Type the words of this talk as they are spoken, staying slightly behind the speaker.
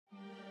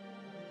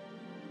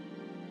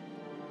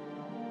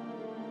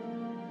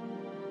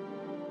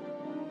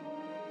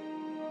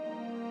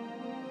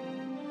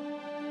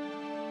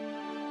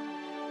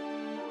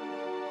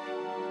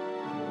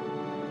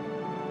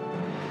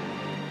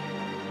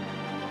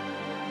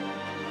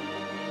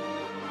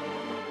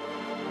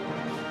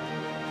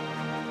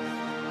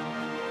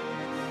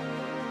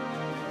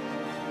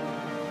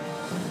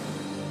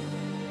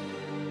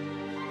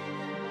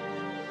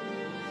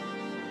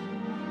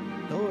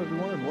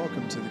everyone, and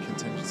welcome to the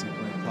Contingency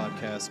Plan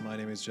Podcast. My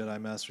name is Jedi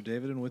Master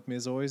David, and with me,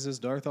 as always, is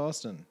Darth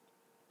Austin.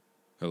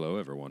 Hello,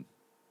 everyone.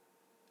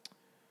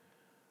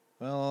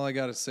 Well, all I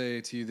got to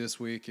say to you this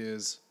week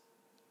is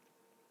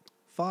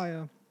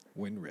fire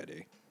when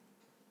ready.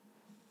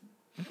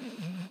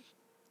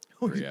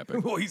 Pretty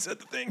epic. Oh, he said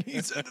the thing.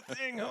 He said the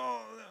thing.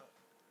 Oh, no.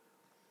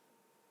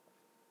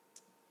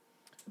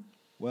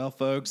 Well,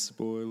 folks.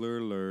 Spoiler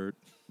alert.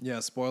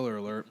 Yeah, spoiler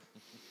alert.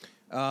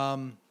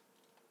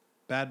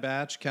 Bad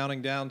Batch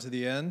counting down to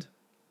the end.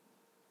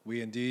 We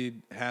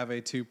indeed have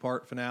a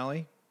two-part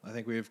finale. I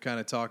think we've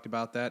kind of talked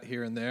about that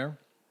here and there.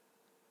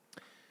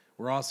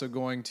 We're also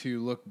going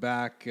to look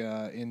back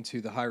into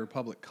the High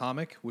Republic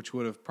comic, which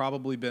would have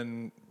probably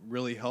been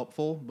really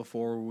helpful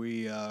before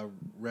we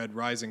read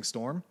Rising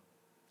Storm,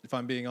 if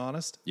I'm being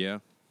honest. Yeah,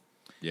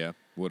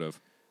 would have.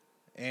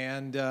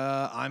 And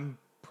I'm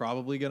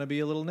probably going to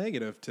be a little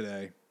negative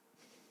today.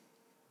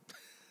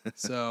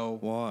 So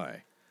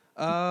Why?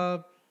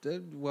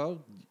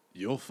 Well,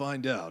 you'll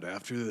find out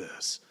after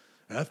this.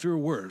 After a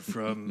word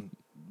from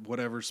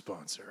whatever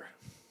sponsor.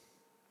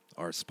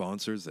 Our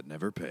sponsors that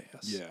never pay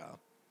us. Yeah.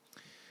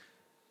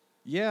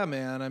 Yeah,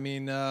 man. I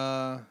mean,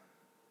 I'll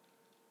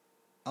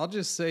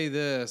just say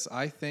this.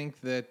 I think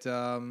that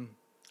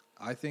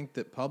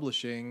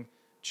publishing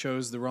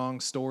chose the wrong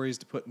stories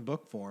to put in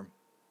book form.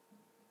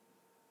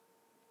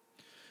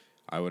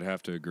 I would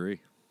have to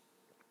agree.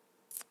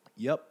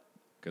 Yep.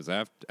 Because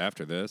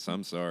after this,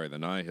 I'm sorry, the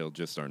Nihil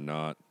just are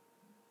not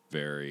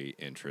very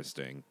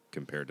interesting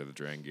compared to the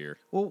Drangir.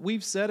 Well,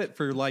 we've said it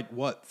for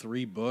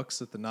 3 books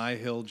that the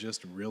Nihil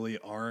just really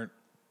aren't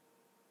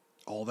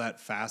all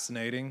that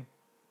fascinating.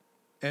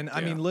 And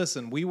I mean,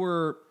 listen, we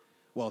were,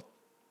 2?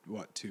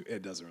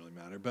 It doesn't really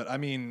matter. But I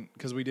mean,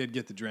 because we did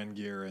get the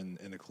Drangir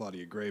in the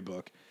Claudia Gray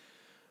book.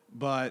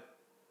 But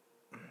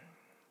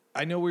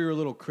I know we were a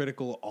little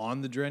critical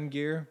on the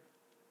Drangir.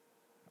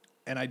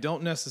 And I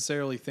don't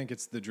necessarily think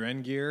it's the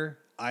Drangir.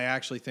 I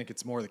actually think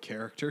it's more the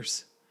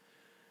characters.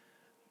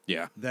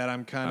 Yeah, that I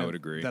would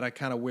agree. That I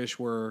kind of wish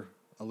were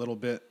a little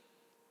bit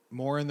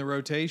more in the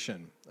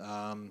rotation.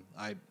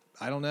 I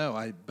don't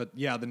know. But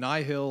the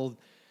Nihil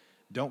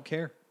don't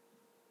care.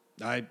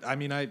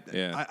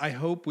 I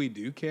hope we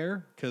do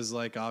care because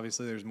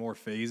obviously there's more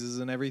phases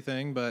and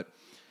everything, but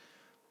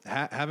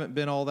haven't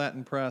been all that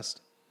impressed.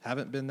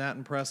 Haven't been that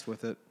impressed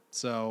with it.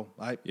 So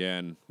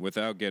and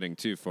without getting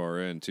too far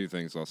in, 2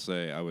 things I'll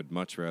say. I would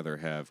much rather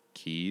have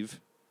Keeve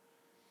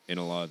in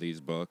a lot of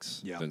these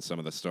books than some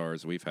of the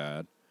stars we've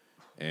had.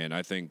 And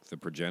I think the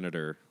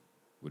Progenitor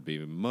would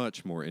be a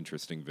much more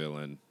interesting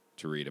villain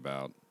to read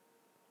about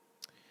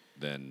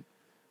than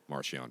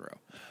Marciano.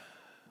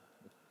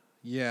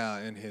 Yeah,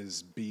 and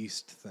his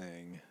beast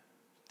thing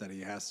that he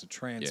has to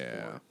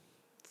transport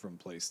from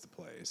place to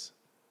place.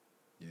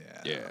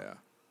 Yeah.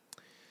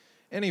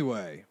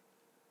 Anyway,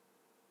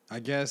 I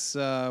guess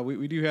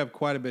we do have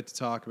quite a bit to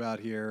talk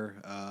about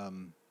here.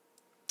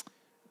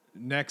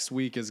 Next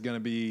week is going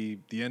to be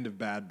the end of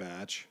Bad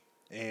Batch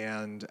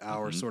and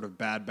our sort of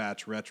Bad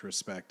Batch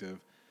retrospective.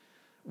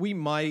 We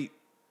might,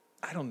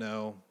 I don't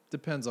know,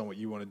 depends on what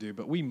you want to do,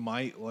 but we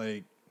might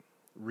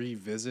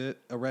revisit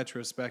a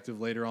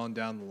retrospective later on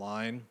down the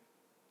line.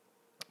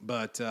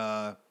 But,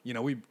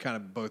 we've kind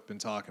of both been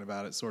talking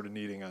about it, sort of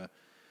needing a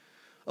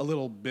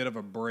little bit of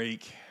a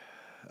break,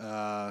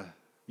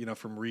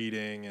 from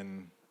reading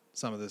and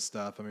some of this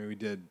stuff. I mean,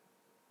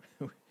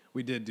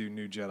 we did do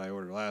New Jedi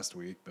Order last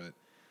week, but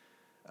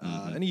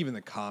and even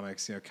the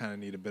comics, kind of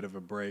need a bit of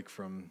a break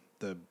from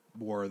the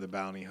War of the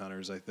Bounty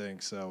Hunters, I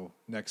think. So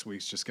next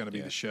week's just going to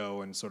be the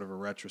show and sort of a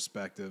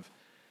retrospective,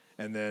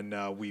 and then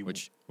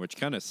which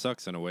kind of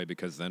sucks in a way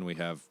because then we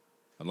have,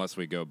 unless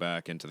we go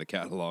back into the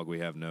catalog, we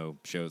have no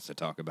shows to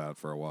talk about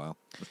for a while.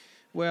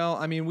 Well,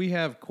 I mean, we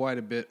have quite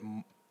a bit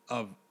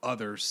of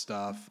other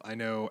stuff. I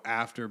know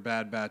after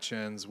Bad Batch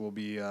ends, we'll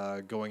be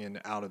going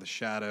into Out of the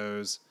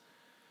Shadows.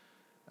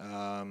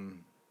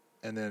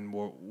 And then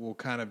we'll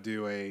kind of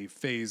do a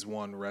Phase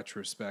 1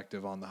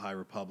 retrospective on the High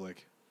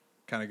Republic.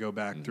 Kind of go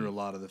back through a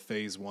lot of the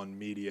Phase 1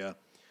 media.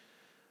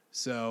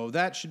 So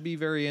that should be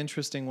very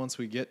interesting once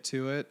we get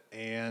to it.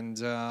 And,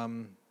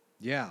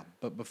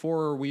 but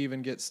before we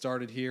even get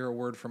started here, a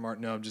word from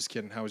No, I'm just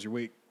kidding. How was your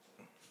week?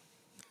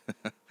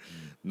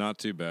 Not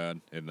too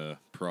bad. In the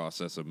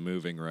process of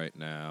moving right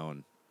now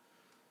and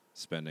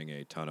spending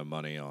a ton of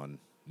money on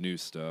new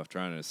stuff,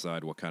 trying to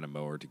decide what kind of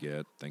mower to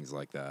get, things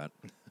like that.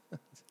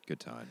 Good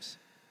times.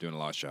 Doing a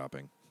lot of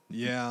shopping.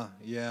 Yeah,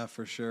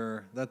 for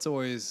sure. That's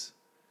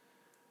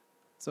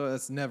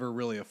never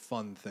really a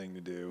fun thing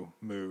to do,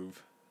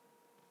 move.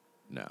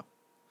 No,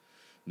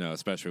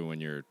 especially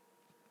when you're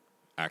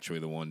actually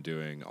the one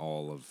doing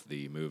all of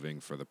the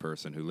moving for the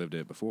person who lived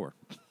it before.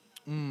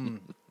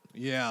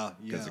 Yeah.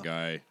 Because the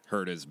guy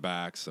hurt his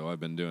back, so I've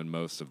been doing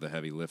most of the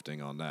heavy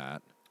lifting on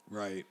that.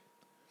 Right.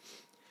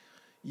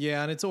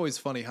 Yeah, and it's always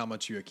funny how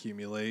much you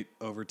accumulate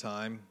over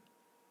time.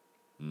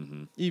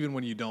 Mm-hmm. Even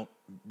when you don't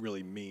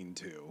really mean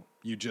to.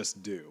 You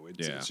just do.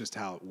 It's just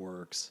how it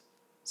works.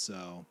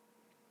 So,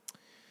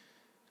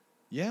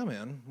 Yeah,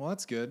 man. Well,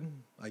 that's good,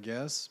 I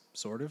guess.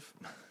 Sort of.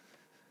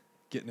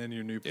 Getting in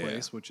your new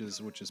place, which is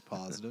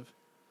positive.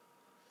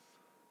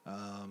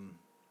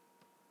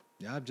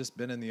 Yeah, I've just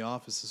been in the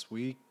office this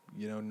week,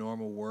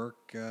 normal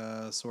work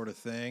sort of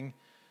thing.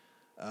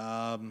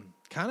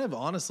 Kind of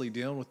honestly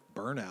dealing with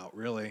burnout,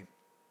 really.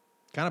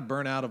 Kind of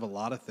burnout of a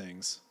lot of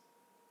things.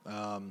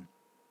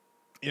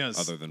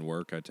 Other than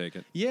work, I take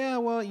it? Yeah,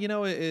 well,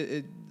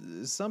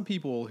 some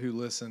people who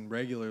listen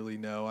regularly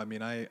know, I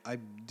mean, I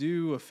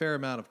do a fair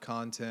amount of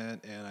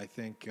content, and I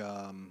think,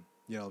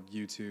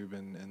 YouTube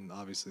and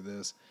obviously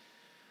this.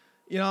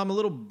 I'm a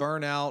little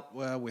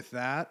burnout with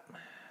that.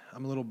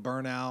 I'm a little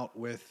burnout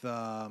with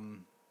I've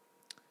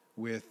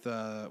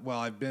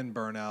been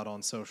burnout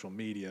on social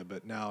media,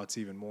 but now it's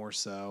even more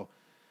so.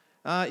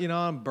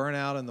 I'm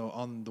burnout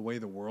on the way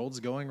the world's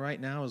going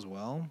right now as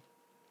well.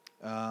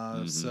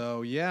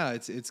 So yeah,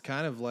 it's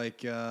kind of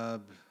like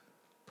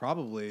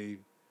probably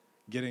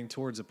getting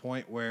towards a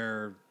point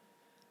where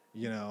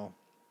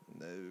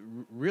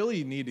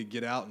really need to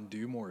get out and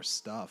do more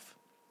stuff.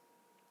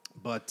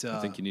 But I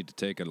think you need to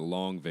take a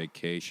long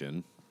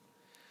vacation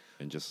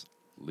and just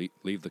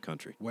leave the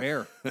country.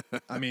 Where?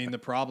 I mean, the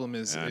problem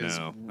is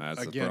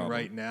again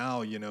right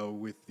now,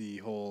 with the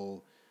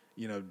whole,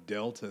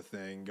 Delta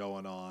thing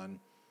going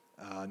on,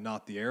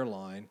 not the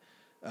airline.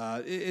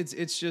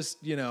 It's just,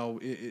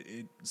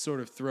 it sort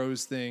of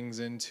throws things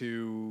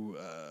into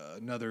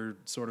another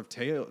sort of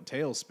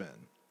tailspin,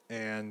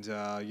 and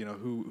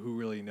who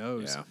really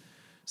knows? Yeah.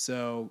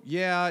 So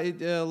yeah,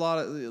 a lot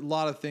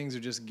of things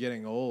are just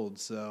getting old.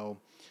 So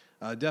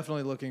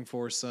definitely looking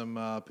for some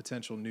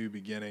potential new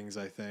beginnings,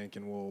 I think,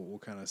 and we'll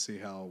kind of see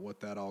what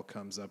that all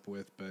comes up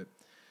with. But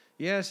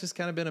yeah, it's just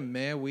kind of been a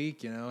meh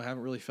week.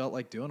 Haven't really felt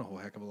like doing a whole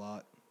heck of a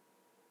lot.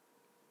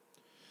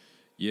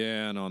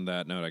 Yeah, and on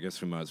that note, I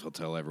guess we might as well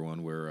tell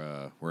everyone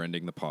we're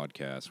ending the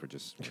podcast. We're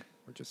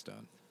just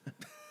done.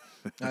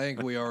 I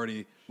think we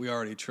already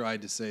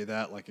tried to say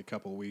that like a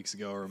couple of weeks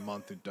ago or a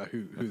month ago.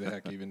 Who the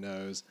heck even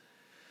knows?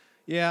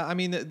 Yeah, I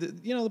mean, the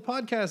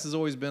podcast has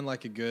always been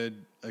like a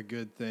good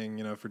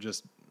thing, for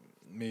just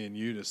me and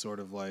you to sort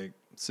of like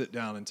sit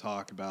down and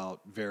talk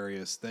about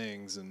various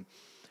things, and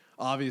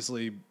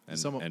obviously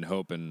and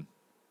hope and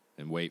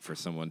wait for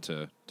someone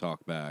to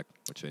talk back,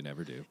 which they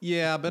never do.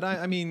 Yeah, but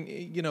I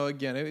mean,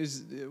 again,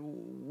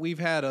 we've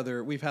had a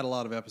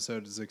lot of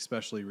episodes,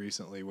 especially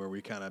recently, where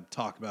we kind of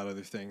talk about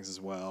other things as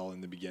well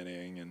in the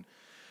beginning, and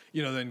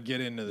then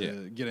get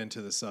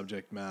into the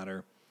subject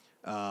matter.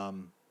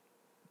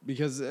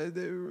 Because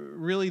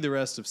really, the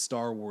rest of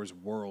Star Wars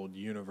world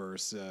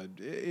universe,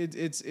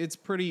 it's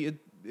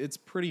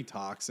pretty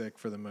toxic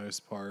for the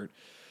most part.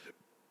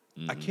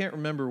 Mm-hmm. I can't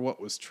remember what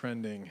was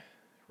trending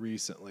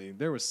recently.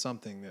 There was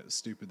something that was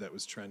stupid that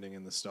was trending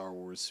in the Star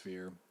Wars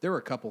sphere. There were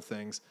a couple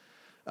things.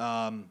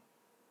 What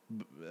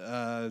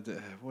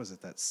was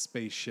it? That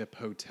spaceship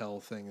hotel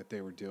thing that they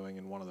were doing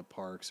in one of the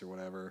parks or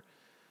whatever.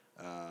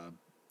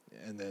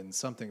 And then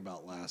something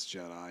about Last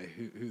Jedi.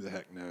 Who the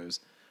heck knows?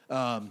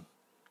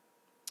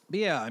 But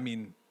yeah, I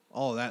mean,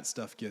 all of that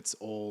stuff gets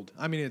old.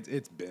 I mean,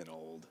 it's been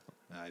old.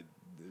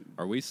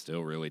 Are we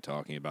still really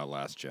talking about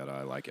Last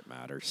Jedi like it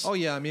matters? Oh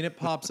yeah, I mean, it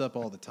pops up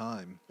all the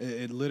time.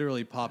 It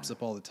literally pops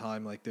up all the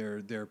time. Like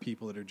there are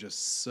people that are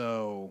just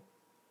so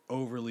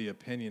overly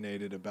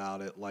opinionated about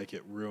it, like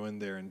it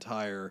ruined their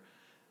entire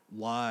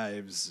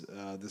lives.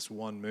 This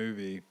one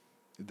movie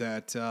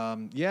that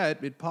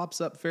it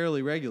pops up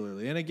fairly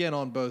regularly, and again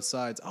on both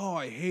sides. Oh,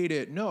 I hate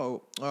it.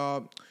 No.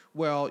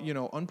 Well,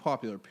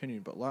 unpopular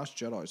opinion, but Last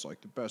Jedi is like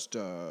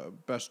the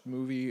best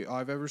movie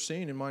I've ever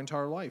seen in my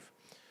entire life.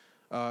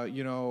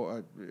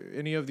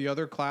 Any of the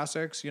other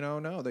classics,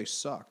 no, they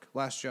suck.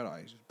 Last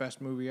Jedi is the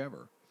best movie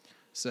ever.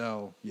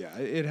 So yeah,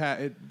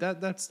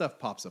 that stuff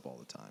pops up all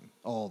the time.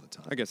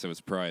 I guess it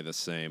was probably the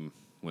same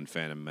when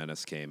Phantom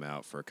Menace came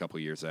out for a couple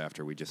years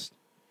after. We just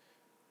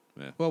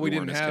we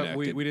didn't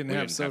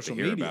have social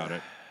media about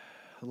it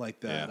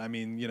like that. Yeah. I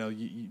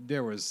mean,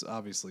 there was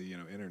obviously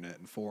internet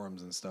and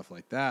forums and stuff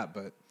like that,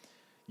 but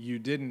you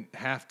didn't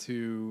have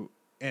to.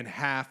 And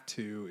have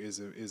to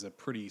is a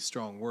pretty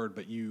strong word,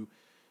 but you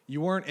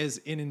weren't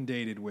as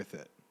inundated with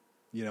it.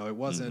 It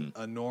wasn't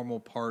a normal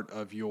part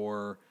of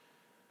your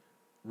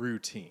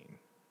routine.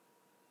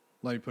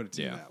 Let me put it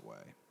to you that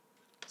way.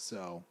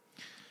 So,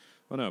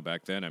 well, no,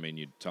 back then, I mean,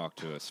 you'd talk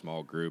to a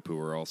small group who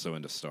were also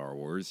into Star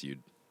Wars.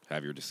 You'd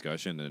have your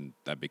discussion, and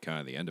that'd be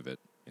kind of the end of it.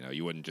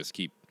 You wouldn't just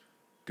keep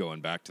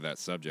going back to that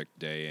subject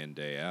day in,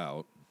 day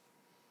out.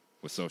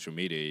 With social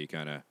media, you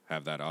kind of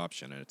have that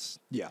option, and it's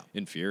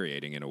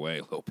infuriating in a way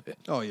a little bit.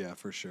 Oh, yeah,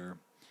 for sure.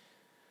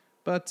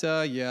 But,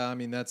 I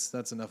mean,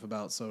 that's enough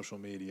about social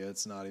media.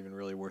 It's not even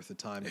really worth the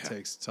time it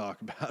takes to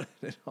talk about it,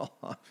 in all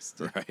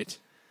honesty. Right.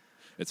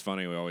 It's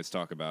funny, we always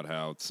talk about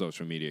how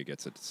social media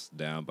gets us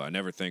down, but I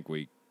never think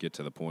we get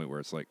to the point where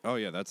it's like, oh,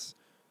 yeah,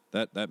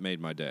 that made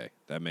my day.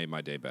 That made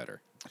my day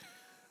better.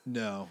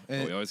 No.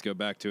 But we always go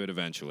back to it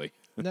eventually.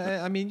 No,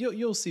 I mean,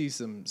 you'll see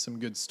some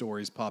good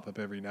stories pop up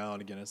every now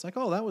and again. It's like,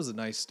 oh, that was a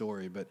nice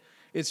story, but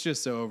it's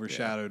just so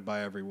overshadowed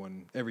by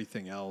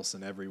everything else,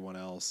 and everyone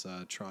else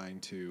trying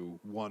to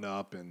one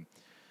up. And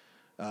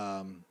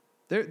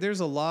there's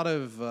a lot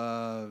of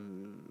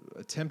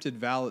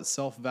attempted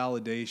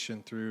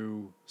self-validation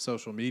through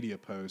social media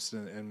posts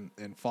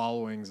and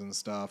followings and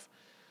stuff.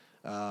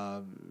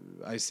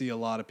 I see a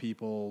lot of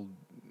people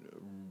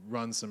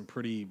run some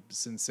pretty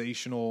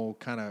sensationalism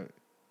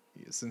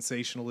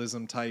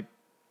type,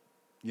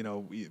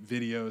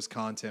 videos,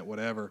 content,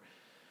 whatever,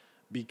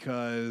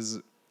 because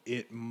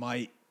it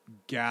might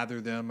gather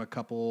them a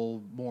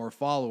couple more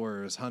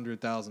followers,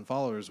 100,000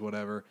 followers,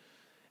 whatever.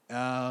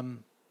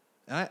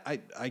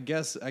 I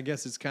guess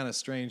it's kind of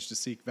strange to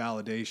seek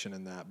validation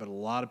in that, but a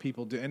lot of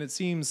people do, and it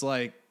seems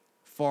like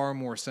far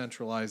more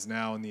centralized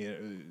now in the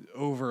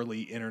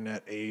overly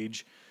internet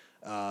age,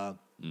 that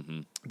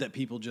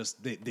people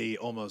just they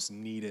almost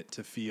need it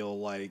to feel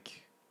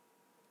like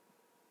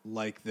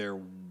they're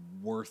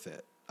worth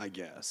it, I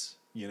guess,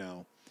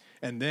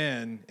 And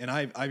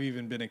I've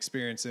even been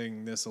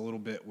experiencing this a little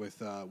bit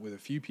with a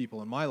few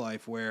people in my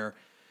life, where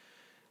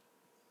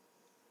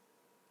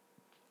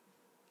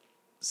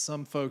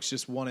some folks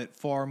just want it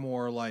far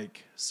more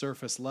like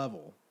surface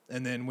level.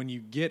 And then when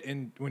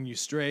you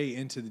stray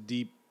into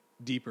the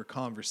deeper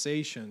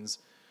conversations,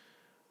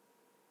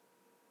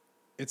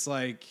 it's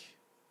like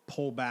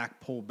pull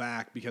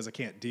back because I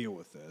can't deal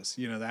with this,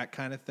 that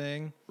kind of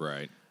thing.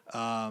 Right.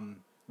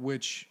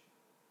 Which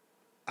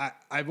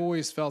I've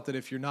always felt that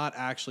if you're not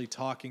actually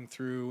talking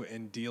through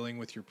and dealing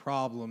with your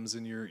problems,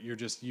 and you're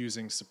just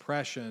using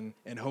suppression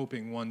and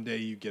hoping one day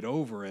you get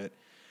over it,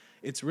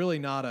 it's really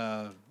not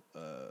a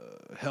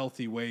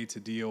healthy way to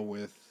deal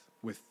with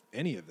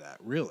any of that,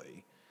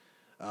 really.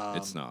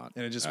 It's not,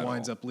 and it just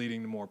winds up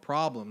leading to more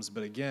problems.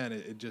 But again,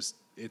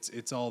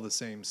 it's all the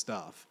same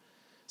stuff.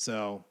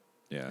 So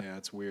yeah,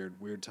 it's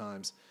weird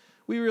times.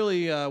 We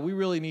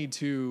really need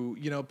to,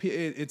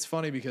 it's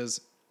funny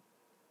because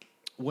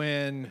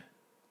when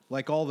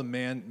like all the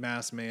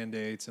mass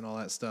mandates and all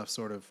that stuff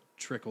sort of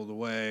trickled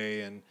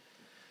away, and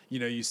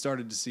you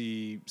started to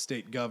see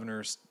state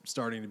governors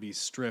starting to be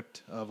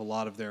stripped of a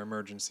lot of their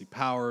emergency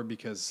power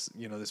because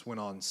this went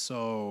on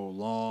so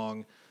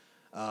long.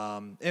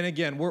 And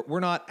again, we're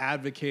not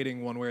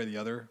advocating one way or the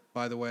other,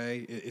 by the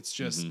way. It's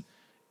just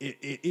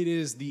it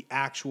is the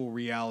actual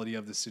reality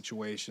of the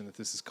situation that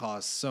this has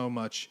caused so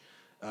much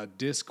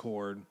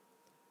discord,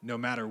 no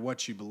matter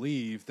what you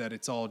believe, that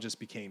it's all just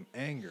became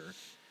anger.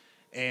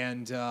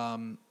 And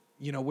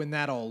when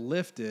that all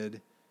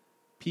lifted,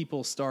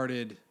 people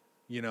started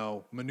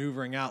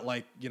maneuvering out,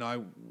 like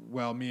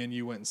me and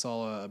you went and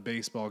saw a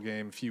baseball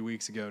game a few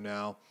weeks ago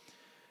now.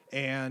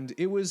 And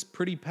it was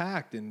pretty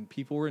packed, and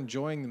people were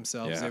enjoying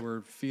themselves. Yeah. They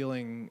were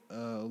feeling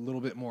a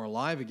little bit more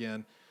alive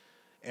again.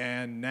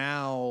 And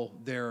now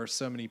there are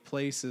so many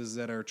places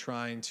that are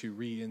trying to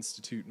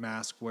reinstitute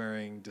mask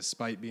wearing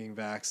despite being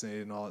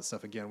vaccinated and all that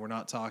stuff. Again, we're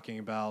not talking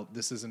about,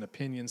 this isn't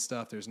opinion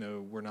stuff.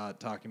 We're not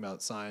talking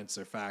about science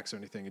or facts or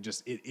anything.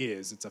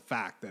 It's a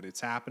fact that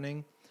it's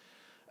happening.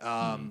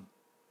 And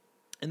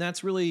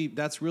that's really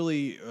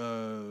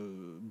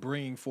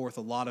bringing forth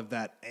a lot of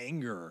that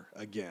anger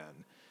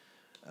again.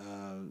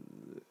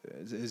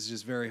 It's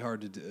just very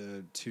hard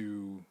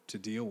to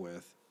deal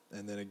with.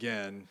 And then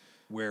again,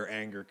 where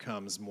anger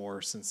comes,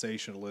 more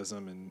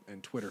sensationalism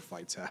and Twitter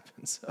fights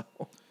happen. So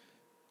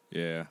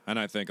yeah, and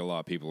I think a lot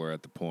of people are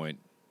at the point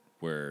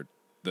where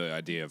the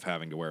idea of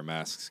having to wear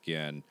masks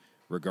again,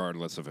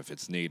 regardless of if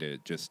it's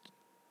needed,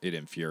 it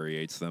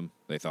infuriates them.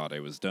 They thought it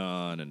was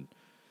done, and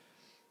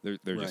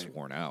they're just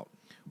worn out.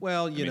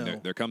 Well,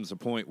 there comes a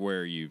point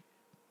where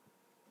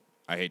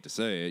I hate to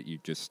say it, you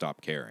just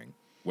stop caring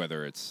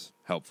whether it's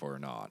helpful or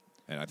not.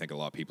 And I think a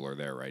lot of people are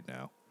there right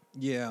now.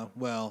 Yeah,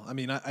 well,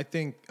 I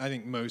think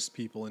most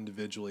people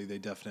individually, they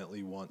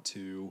definitely want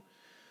to,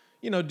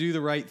 do the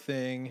right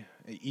thing,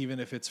 even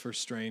if it's for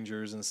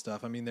strangers and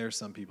stuff. There's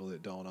some people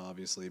that don't,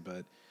 obviously,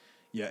 but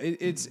yeah,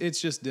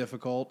 it's just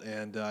difficult,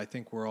 and I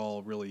think we're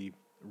all really,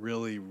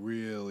 really,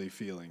 really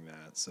feeling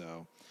that.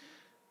 So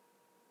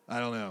I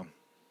don't know.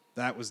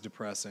 That was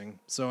depressing.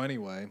 So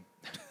anyway,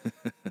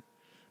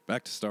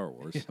 back to Star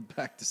Wars. Yeah,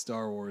 back to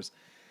Star Wars.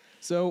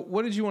 So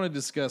what did you want to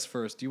discuss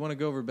first? Do you want to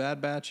go over Bad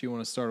Batch, or you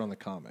want to start on the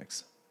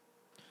comics?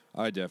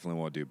 I definitely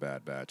want to do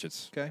Bad Batch.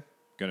 It's okay.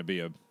 Going to be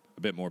a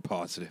bit more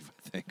positive,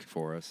 I think,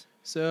 for us.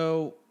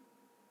 So,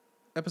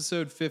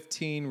 episode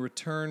 15,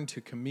 Return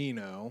to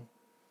Kamino.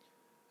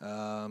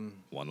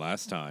 One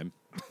last time.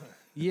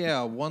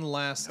 Yeah, one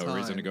last time. No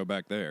reason to go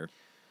back there.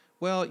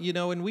 Well,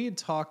 and we had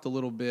talked a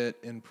little bit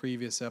in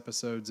previous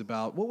episodes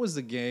about, what was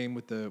the game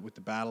with the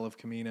Battle of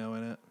Kamino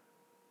in it?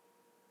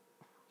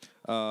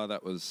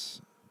 That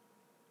was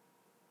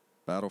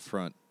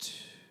Battlefront.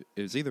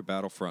 It was either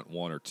Battlefront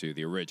 1 or 2,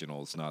 the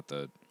originals, not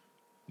the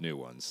new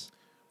ones.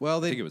 Well,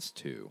 I think it was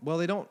 2. Well,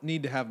 they don't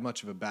need to have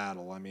much of a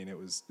battle. It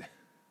was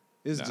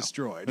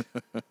destroyed.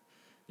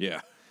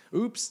 Yeah.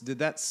 Oops, did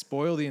that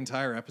spoil the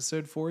entire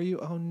episode for you?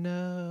 Oh,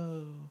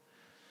 no.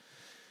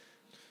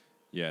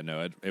 Yeah,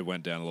 no, it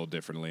went down a little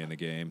differently in the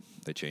game.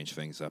 They changed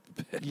things up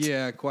a bit.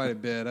 Yeah, quite a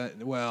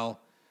bit. Well,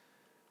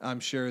 I'm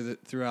sure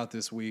that throughout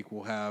this week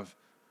we'll have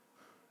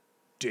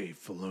Dave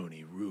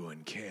Filoni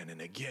ruin canon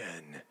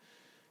again.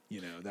 You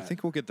know that. I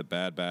think we'll get the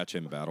Bad Batch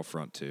in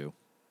Battlefront 2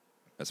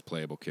 as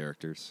playable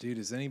characters. Dude,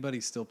 is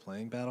anybody still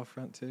playing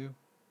Battlefront 2?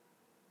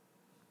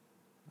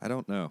 I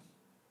don't know.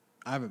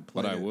 I haven't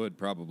played but it. I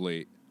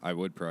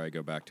would probably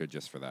go back to it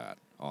just for that,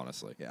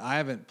 honestly. Yeah, I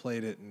haven't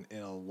played it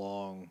in a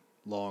long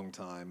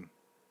time.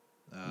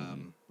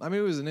 I mean,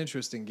 it was an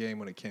interesting game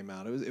when it came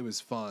out. It was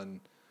fun,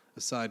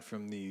 aside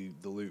from the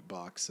loot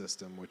box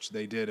system, which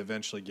they did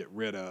eventually get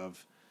rid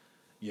of,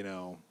 you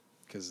know,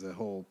 because the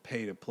whole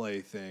pay to play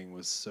thing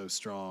was so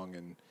strong.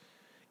 And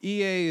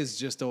EA is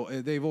just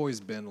they've always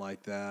been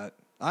like that.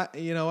 I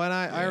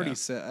already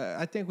said,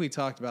 I think we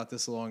talked about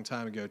this a long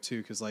time ago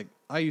too, because like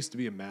I used to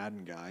be a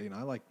Madden guy. You know,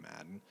 I like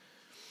Madden.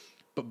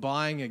 But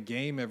buying a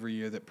game every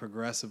year that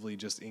progressively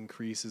just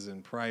increases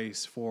in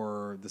price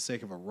for the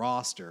sake of a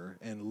roster,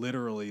 and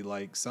literally,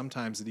 like,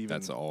 sometimes it even...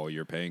 That's all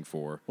you're paying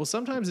for. Well,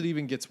 sometimes it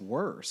even gets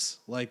worse.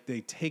 Like,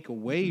 they take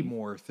away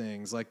more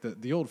things. Like,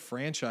 the old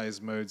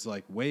franchise modes,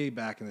 like, way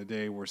back in the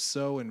day were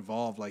so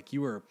involved. Like,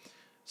 you were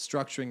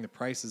structuring the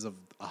prices of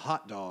a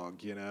hot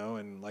dog, you know,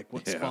 and, like,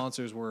 what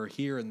sponsors were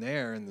here and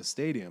there in the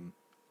stadium.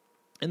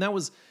 And that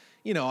was...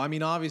 You know, I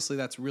mean, obviously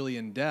that's really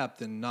in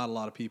depth, and not a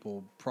lot of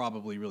people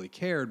probably really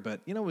cared. But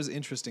you know, it was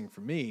interesting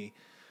for me.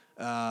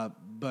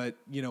 But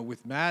you know,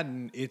 with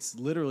Madden, it's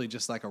literally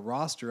just like a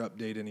roster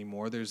update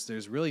anymore.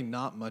 There's really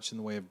not much in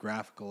the way of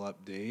graphical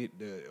update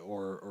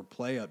or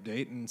play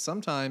update, and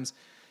sometimes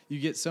you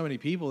get so many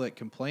people that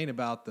complain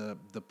about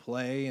the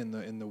play and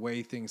the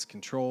way things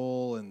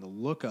control and the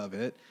look of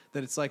it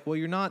that it's like, well,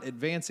 you're not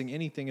advancing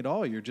anything at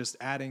all. You're just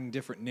adding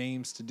different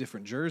names to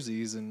different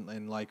jerseys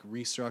and like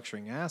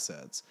restructuring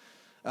assets.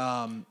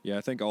 Yeah,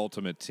 I think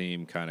Ultimate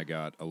Team kind of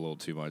got a little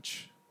too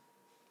much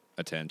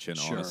attention,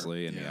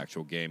 honestly, and the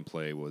actual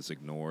gameplay was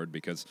ignored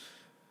because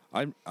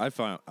I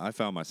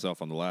found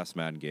myself on the last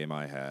Madden game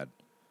I had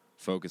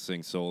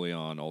focusing solely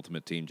on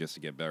Ultimate Team just to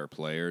get better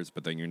players,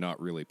 but then you're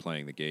not really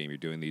playing the game. You're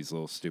doing these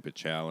little stupid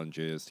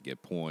challenges to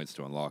get points,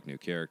 to unlock new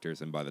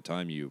characters, and by the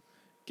time you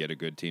get a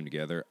good team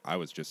together, I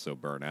was just so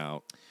burnt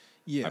out.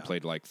 Yeah. I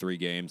played like 3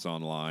 games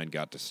online,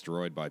 got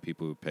destroyed by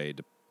people who paid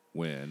to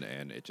win,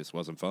 and it just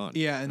wasn't fun.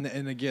 Yeah,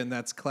 and again,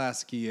 that's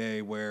classic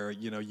EA where,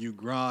 you know, you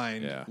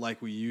grind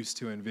like we used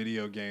to in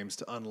video games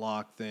to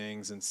unlock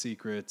things and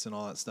secrets and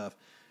all that stuff.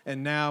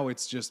 And now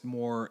it's just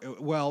more,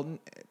 well,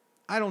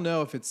 I don't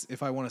know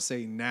if I want to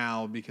say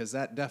now, because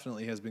that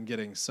definitely has been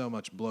getting so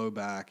much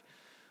blowback,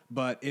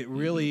 but it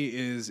really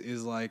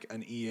is like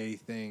an EA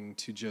thing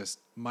to just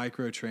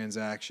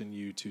microtransaction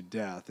you to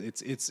death.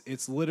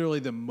 It's literally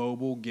the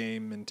mobile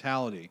game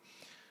mentality.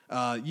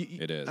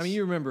 It is. I mean,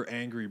 you remember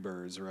Angry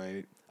Birds,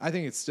 right? I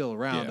think it's still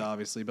around,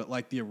 obviously, but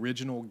like the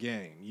original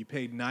game, you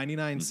paid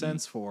 99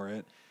 cents for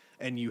it,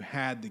 and you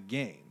had the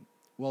game.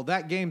 Well,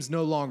 that game's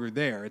no longer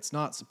there. It's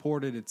not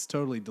supported. It's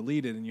totally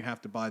deleted, and you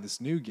have to buy this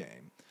new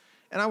game.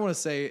 And I want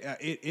to say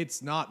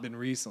it's not been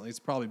recently. It's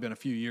probably been a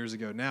few years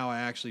ago now.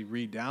 I actually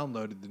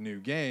re-downloaded the new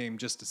game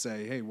just to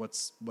say, hey,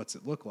 what's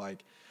it look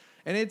like?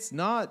 And it's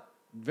not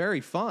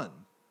very fun.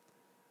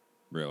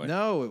 Really?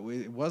 No,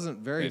 it wasn't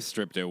very... They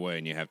stripped it away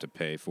and you have to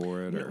pay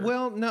for it? Or?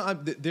 Well, no,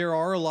 there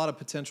are a lot of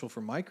potential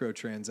for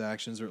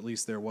microtransactions, or at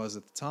least there was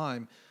at the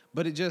time.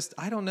 But it just,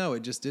 I don't know,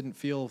 it just didn't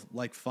feel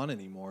like fun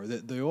anymore.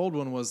 The old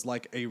one was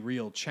like a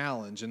real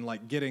challenge, and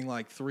like getting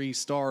like 3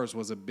 stars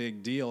was a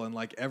big deal. And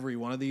like every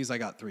one of these, I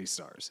got 3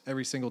 stars.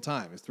 Every single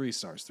time it's 3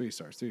 stars, 3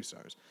 stars, 3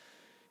 stars.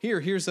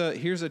 Here's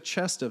a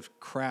chest of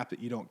crap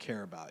that you don't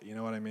care about. You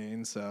know what I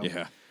mean? So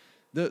yeah,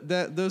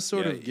 those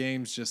sort of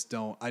games just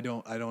I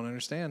don't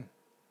understand.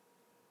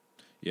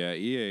 Yeah,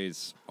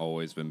 EA's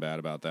always been bad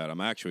about that.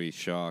 I'm actually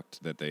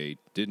shocked that they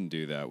didn't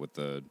do that with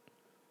the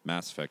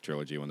Mass Effect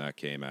trilogy when that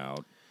came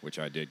out, which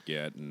I did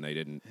get, and they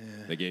didn't.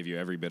 Yeah. They gave you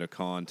every bit of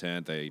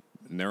content.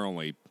 They're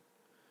only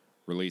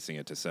releasing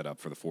it to set up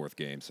for the 4th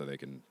game so they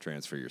can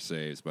transfer your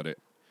saves. But it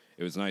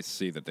was nice to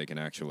see that they can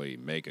actually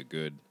make a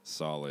good,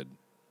 solid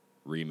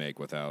remake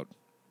without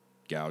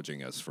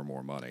gouging us for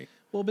more money.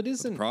 Well, but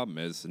the problem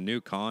is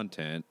new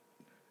content.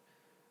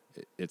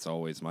 It's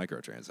always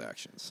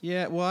microtransactions.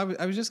 Yeah, well,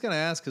 I was just going to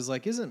ask, because,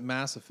 like, isn't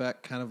Mass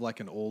Effect kind of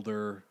like an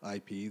older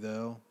IP,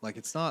 though? Like,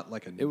 it's not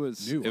like a new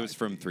IP. It was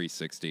from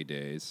 360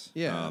 days.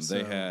 Yeah,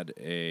 They had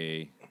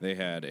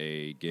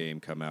a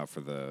game come out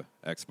for the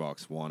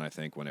Xbox One, I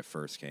think, when it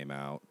first came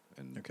out,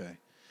 and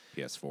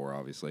PS4,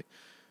 obviously.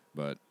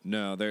 But,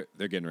 no, they're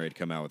getting ready to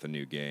come out with a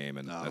new game,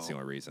 and that's the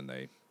only reason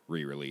they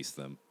re-released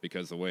them.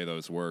 Because the way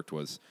those worked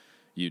was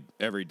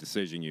every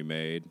decision you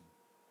made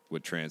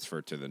would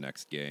transfer to the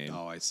next game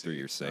through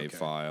your save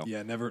file.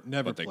 Yeah, never.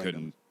 But they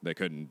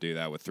couldn't do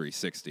that with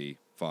 360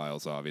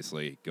 files,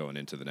 obviously, going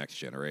into the next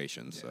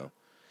generation. Yeah. So,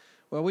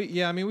 well,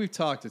 we've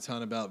talked a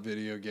ton about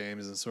video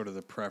games and sort of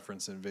the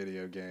preference in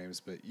video games,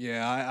 but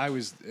yeah,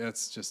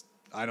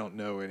 I don't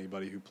know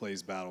anybody who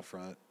plays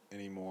Battlefront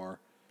anymore.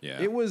 Yeah.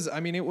 It was,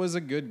 I mean, it was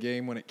a good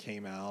game when it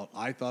came out.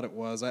 I thought it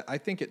was. I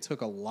think it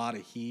took a lot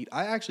of heat.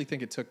 I actually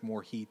think it took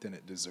more heat than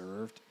it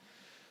deserved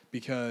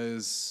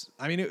because,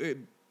 I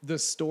mean, the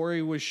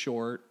story was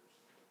short.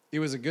 It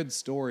was a good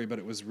story, but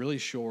it was really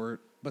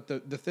short. But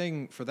the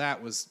thing for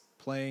that was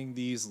playing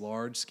these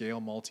large-scale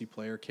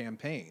multiplayer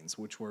campaigns,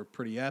 which were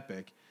pretty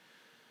epic,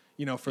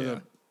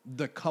 for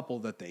the couple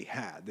that they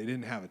had. They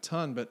didn't have a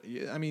ton, but,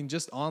 I mean,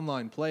 just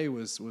online play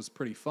was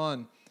pretty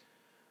fun,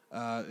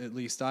 at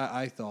least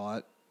I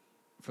thought.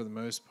 For the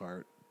most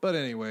part. But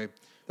anyway,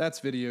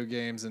 that's video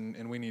games,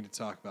 and we need to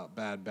talk about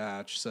Bad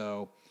Batch.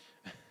 So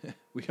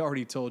we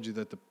already told you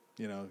that the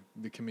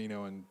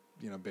Kamino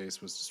and base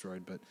was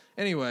destroyed. But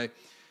anyway,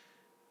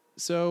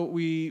 so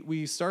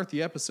we start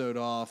the episode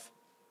off,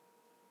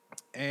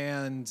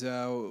 and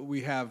we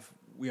have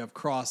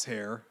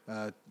Crosshair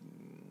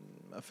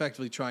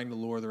effectively trying to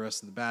lure the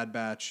rest of the Bad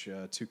Batch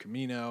to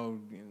Kamino,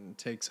 and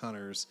takes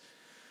Hunter's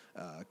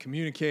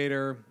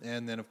communicator,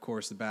 and then of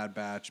course the Bad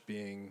Batch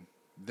being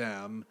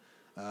them,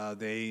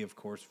 they of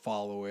course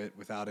follow it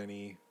without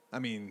any. I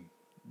mean,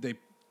 they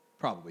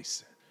probably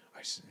say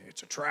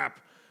it's a trap,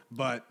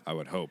 but I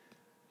would hope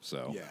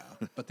so. Yeah,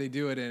 but they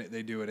do it.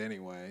 They do it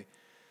anyway.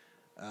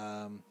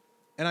 And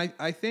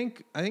I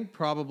think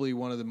probably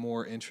one of the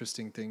more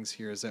interesting things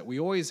here is that we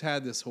always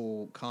had this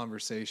whole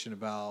conversation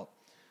about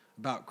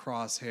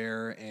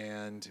Crosshair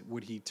and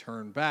would he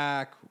turn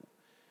back?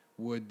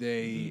 Would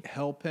they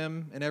help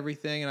him and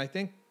everything? And I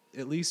think,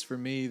 at least for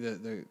me,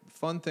 the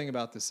fun thing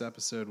about this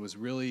episode was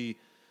really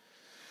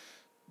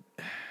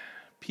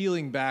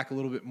peeling back a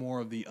little bit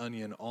more of the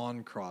onion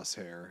on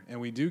Crosshair.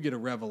 And we do get a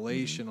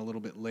revelation a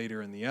little bit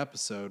later in the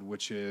episode,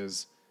 which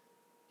is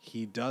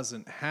he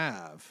doesn't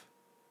have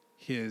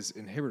his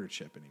inhibitor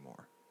chip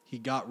anymore. He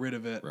got rid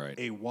of it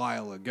a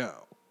while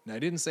ago. Now, I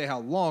didn't say how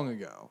long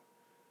ago,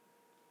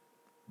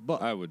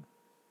 but would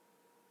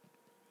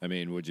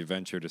you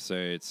venture to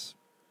say it's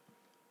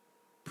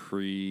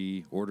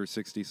pre-Order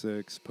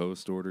 66,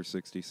 post-Order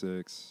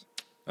 66?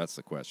 That's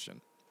the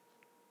question.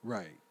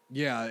 Right.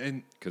 Yeah,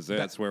 and because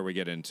that's where we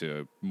get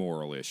into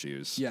moral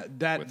issues. Yeah,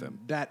 with him.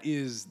 That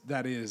is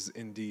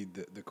indeed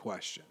the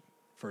question,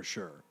 for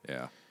sure.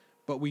 Yeah.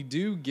 But we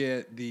do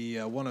get the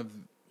one of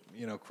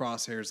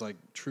Crosshair's like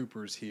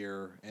troopers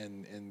here,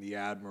 and the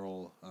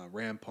Admiral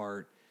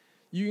Rampart.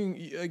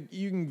 You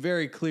can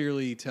very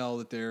clearly tell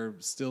that they're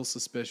still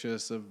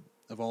suspicious of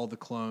all the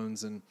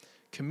clones, and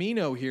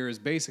Kamino here is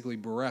basically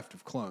bereft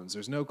of clones.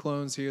 There's no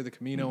clones here. The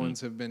Kaminoans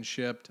have been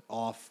shipped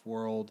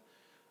off-world.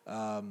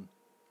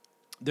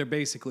 They're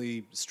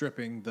basically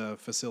stripping the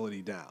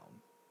facility down.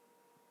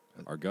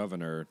 Our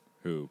governor,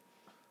 who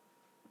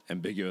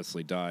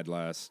ambiguously died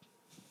last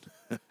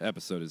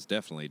episode, is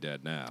definitely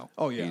dead now.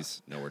 Oh, yeah.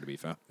 He's nowhere to be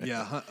found.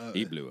 Yeah.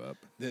 He blew up.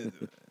 The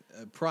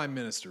Prime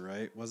Minister,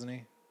 right? Wasn't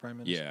he? Prime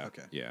Minister? Yeah.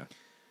 Okay. Yeah.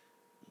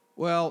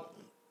 Well,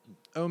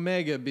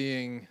 Omega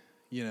being,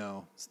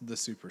 the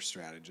super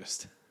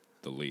strategist.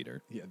 The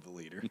leader. Yeah, the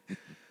leader.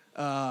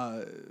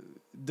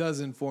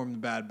 Does inform the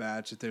Bad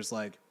Batch that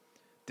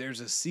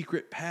there's a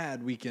secret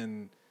pad we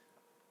can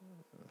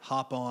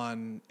hop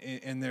on,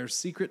 and there's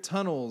secret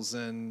tunnels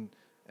and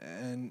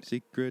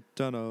secret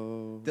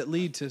tunnel that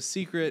lead to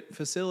secret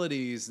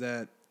facilities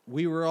that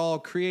we were all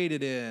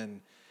created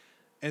in.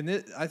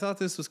 And I thought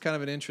this was kind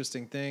of an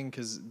interesting thing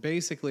because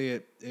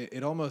basically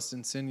it almost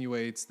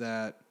insinuates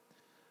that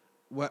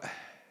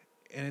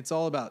and it's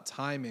all about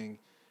timing,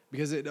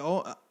 because it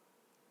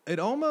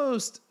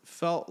almost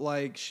felt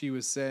like she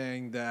was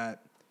saying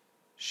that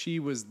she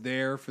was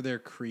there for their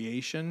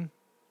creation.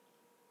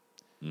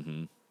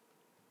 Mm-hmm.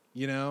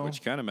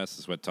 Which kind of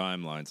messes with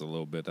timelines a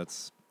little bit.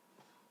 That's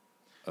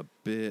a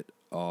bit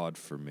odd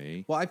for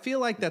me. Well, I feel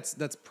like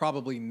that's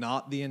probably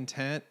not the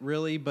intent,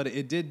 really, but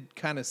it did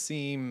kind of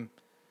seem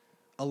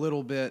a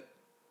little bit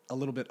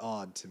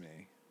odd to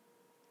me.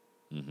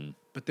 Mm-hmm.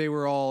 But they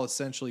were all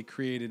essentially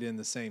created in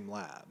the same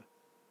lab.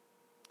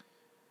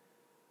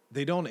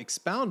 They don't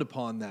expound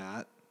upon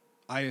that.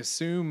 I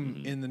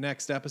assume in the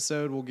next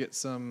episode we'll get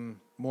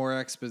some more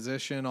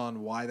exposition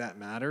on why that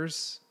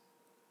matters.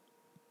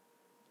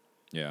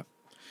 Yeah.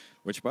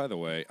 Which, by the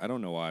way, I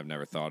don't know why I've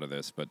never thought of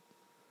this, but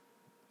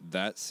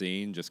that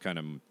scene just kind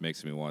of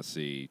makes me want to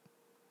see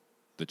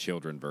the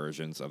children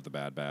versions of the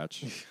Bad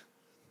Batch.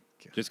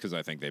 Just because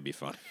I think they'd be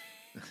funny.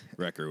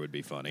 Wrecker would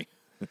be funny.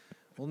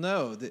 Well,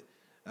 no,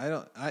 I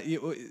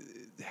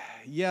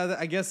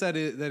guess that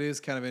is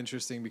kind of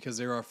interesting because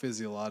there are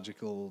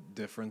physiological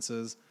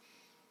differences.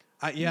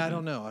 I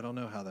don't know. I don't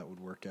know how that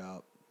would work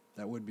out.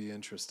 That would be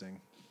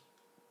interesting.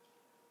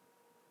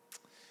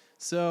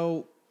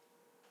 So,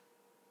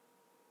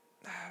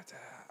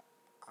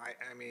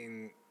 I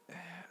mean,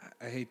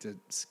 I hate to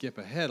skip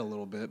ahead a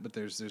little bit, but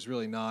there's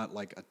really not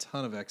like a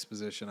ton of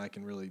exposition I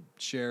can really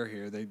share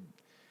here.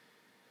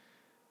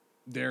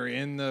 They're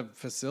in the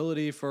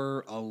facility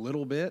for a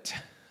little bit,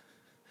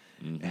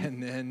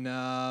 and then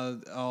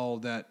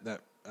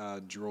that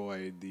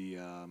droid, the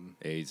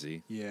AZ,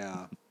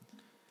 yeah,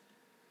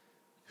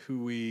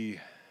 who we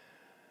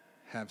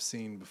have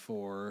seen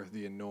before,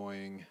 the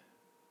annoying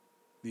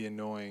the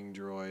annoying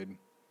droid.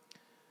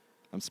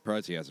 I'm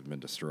surprised he hasn't been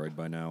destroyed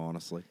by now,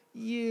 honestly.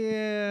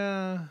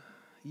 Yeah,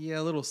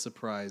 a little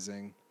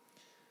surprising.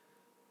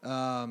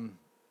 Well,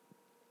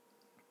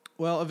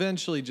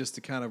 eventually, just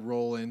to kind of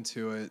roll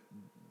into it,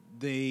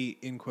 they,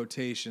 in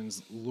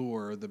quotations,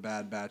 lure the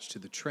Bad Batch to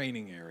the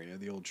training area,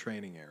 the old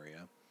training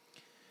area.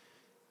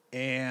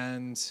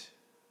 And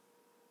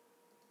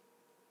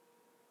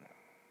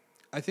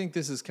I think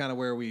this is kind of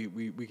where we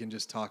can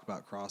just talk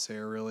about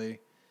Crosshair, really.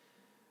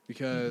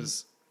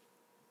 Because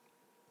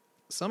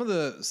some of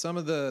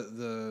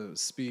the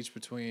speech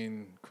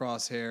between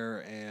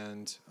Crosshair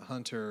and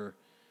Hunter,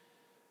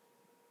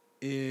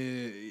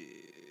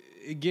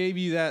 it gave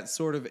you that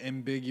sort of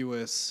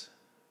ambiguous,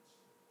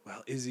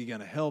 well, is he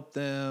going to help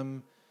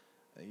them?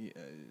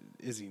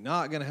 Is he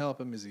not going to help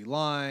him? Is he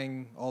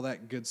lying? All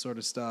that good sort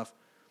of stuff.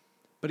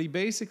 But he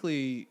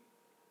basically,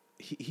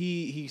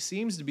 he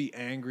seems to be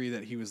angry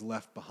that he was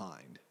left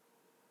behind.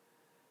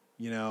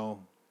 You know?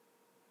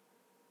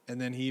 And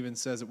then he even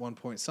says at one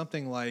point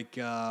something like,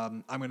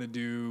 I'm going to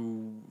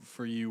do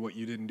for you what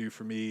you didn't do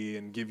for me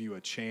and give you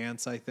a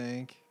chance, I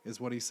think, is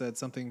what he said.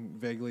 Something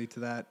vaguely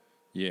to that.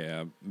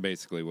 Yeah,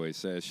 basically what he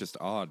said. It's just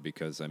odd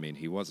because, I mean,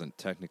 he wasn't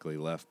technically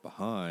left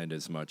behind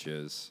as much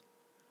as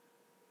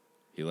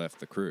he left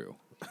the crew.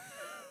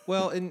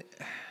 Well, and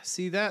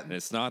see that... And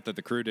it's not that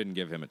the crew didn't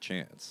give him a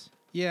chance.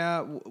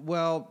 Yeah,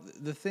 well,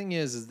 the thing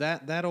is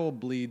that all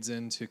bleeds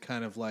into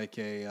kind of like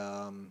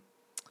a...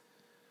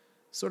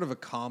 sort of a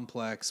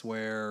complex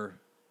where,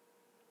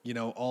 you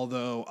know,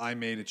 although I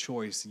made a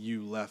choice,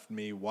 you left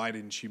me. Why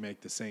didn't you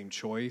make the same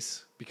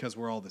choice? Because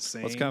we're all the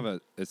same. Well,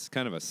 it's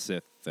kind of a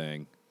Sith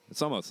thing.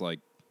 It's almost like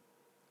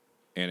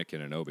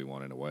Anakin and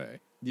Obi-Wan in a way.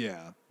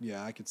 Yeah,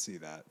 I could see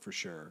that for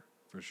sure.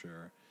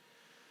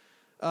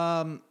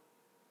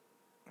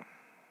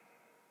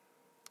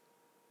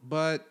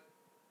 But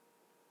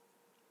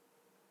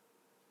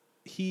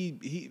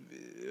he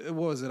what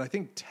was it? I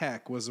think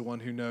Tech was the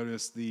one who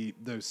noticed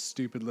those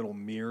stupid little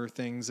mirror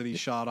things that he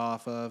shot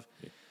off of.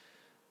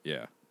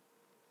 Yeah.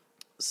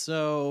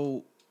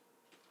 So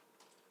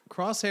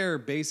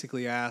Crosshair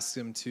basically asked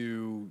him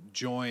to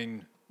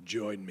join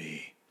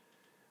me,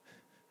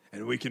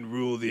 and we can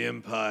rule the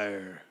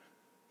Empire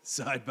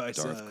side by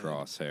side. Darth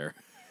Crosshair.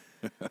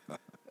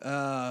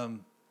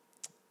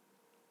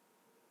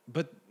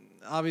 But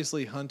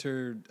obviously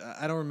Hunter,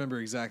 I don't remember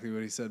exactly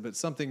what he said, but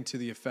something to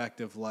the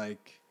effect of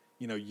like,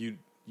 you know, you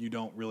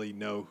don't really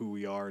know who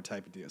we are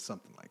type of deal,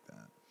 something like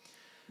that.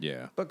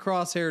 Yeah. But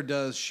Crosshair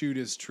does shoot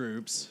his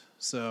troops,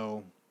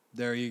 so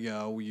there you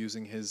go,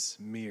 using his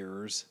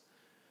mirrors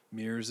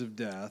of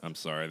death. I'm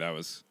sorry, that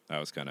was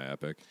kind of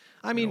epic.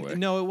 I mean,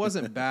 no, it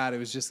wasn't bad. It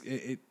was just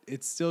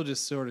it still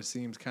just sort of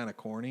seems kind of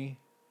corny.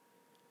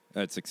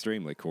 It's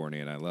extremely corny,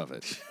 and I love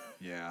it.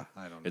 Yeah,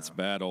 I don't know. It's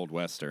bad old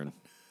Western.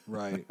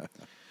 Right.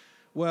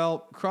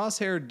 Well,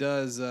 Crosshair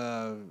does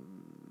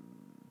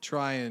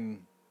try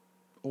and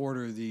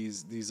order the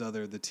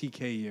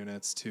TK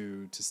units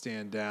to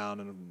stand down,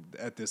 and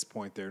at this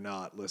point they're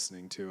not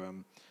listening to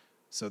him.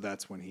 So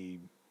that's when he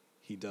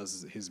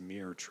does his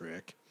mirror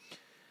trick.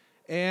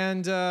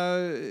 And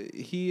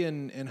he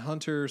and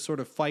Hunter sort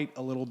of fight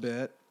a little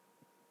bit.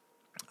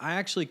 I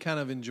actually kind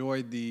of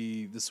enjoyed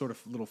the sort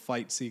of little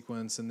fight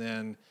sequence, and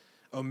then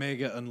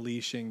Omega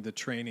unleashing the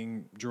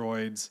training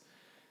droids.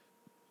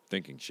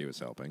 Thinking she was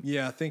helping.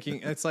 Yeah,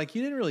 thinking. It's like,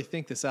 you didn't really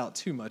think this out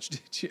too much,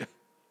 did you?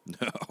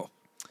 No.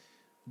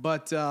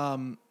 But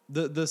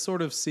the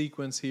sort of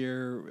sequence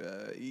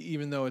here,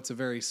 even though it's a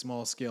very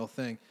small scale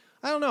thing,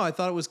 I don't know. I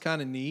thought it was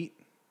kind of neat.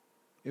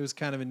 It was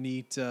kind of a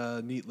neat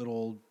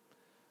little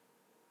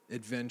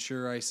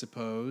adventure, I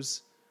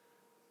suppose.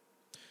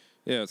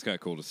 Yeah, it's kind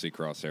of cool to see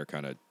Crosshair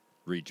kind of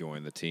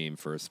rejoin the team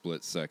for a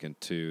split second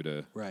too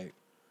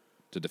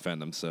to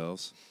defend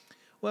themselves.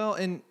 Well,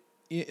 and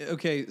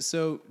okay,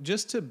 so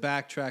just to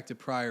backtrack to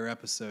prior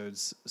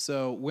episodes,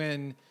 so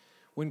when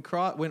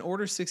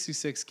Order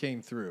 66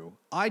 came through,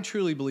 I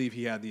truly believe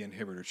he had the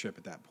inhibitor chip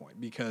at that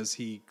point because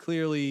he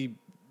clearly,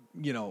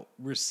 you know,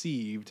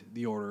 received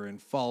the order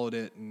and followed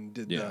it and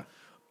did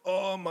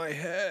oh, my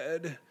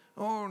head,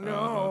 oh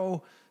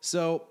no.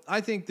 So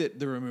I think that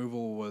the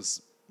removal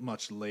was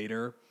much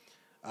later,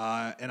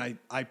 and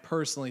I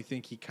personally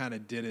think he kind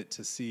of did it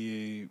to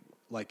see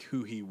like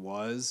who he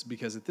was,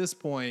 because at this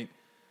point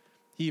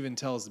he even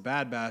tells the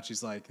Bad Batch,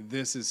 he's like,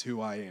 this is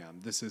who I am.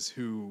 This is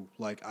who,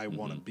 like, I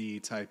want to be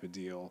type of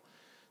deal.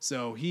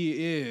 So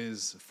he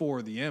is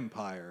for the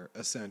Empire,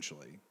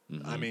 essentially.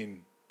 I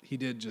mean, he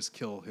did just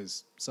kill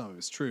some of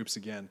his troops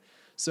again.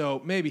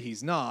 So maybe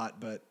he's not,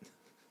 but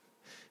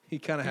he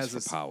kind of has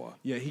this power.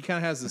 Yeah, he kind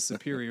of has this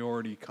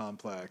superiority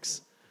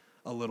complex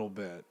a little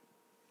bit.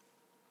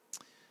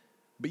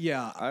 But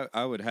yeah.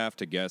 I would have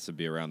to guess it'd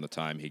be around the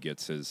time he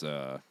gets his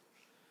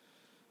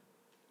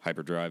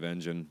hyperdrive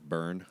engine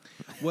burn.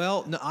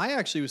 Well, no, I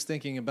actually was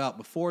thinking about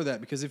before that,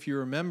 because if you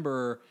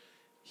remember,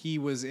 he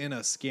was in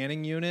a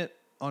scanning unit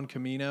on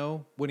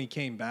Kamino when he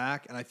came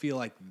back, and I feel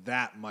like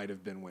that might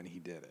have been when he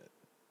did it.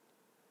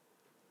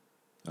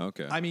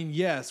 Okay. I mean,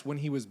 yes, when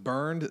he was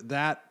burned,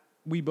 that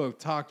we both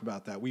talked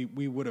about that. We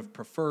would have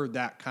preferred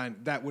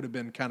that would have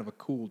been kind of a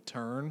cool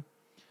turn.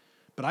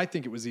 But I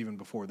think it was even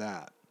before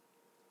that.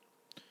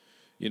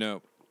 You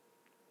know,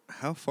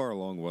 how far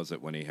along was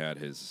it when he had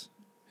his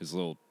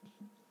little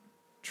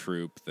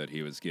troop that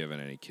he was given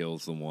and he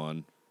kills the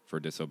one for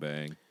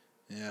disobeying?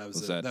 Yeah,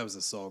 that was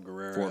a Saul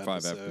Guerrero 4 or 5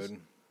 episode. episodes.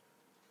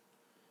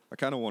 I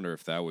kind of wonder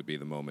if that would be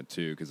the moment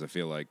too, because I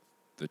feel like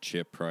the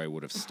chip probably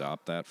would have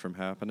stopped that from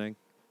happening.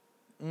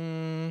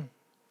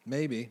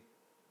 Maybe.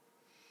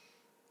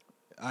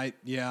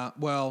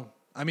 Well,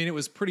 I mean, it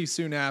was pretty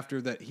soon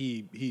after that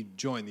he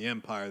joined the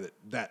Empire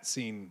that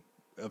scene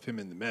of him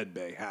in the med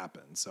bay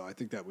happened. So I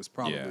think that was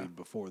probably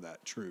before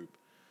that troop.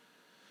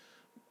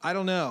 I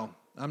don't know.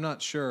 I'm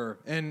not sure.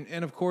 And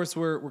of course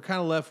we're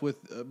kind of left with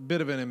a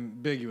bit of an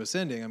ambiguous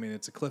ending. I mean,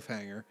 it's a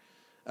cliffhanger.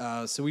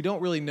 So we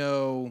don't really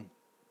know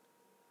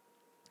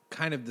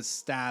kind of the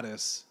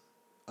status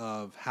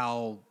of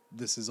how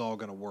this is all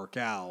going to work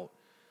out.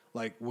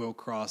 Like, will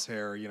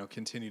Crosshair,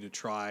 continue to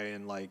try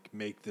and like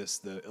make this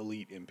the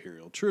elite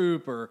Imperial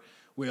troop, or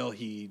will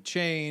he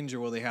change,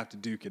 or will they have to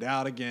duke it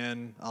out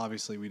again?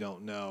 Obviously, we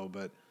don't know,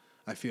 but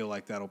I feel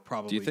like that'll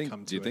probably come to a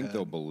head. Do you think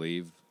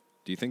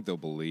they'll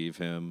believe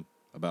him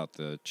about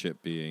the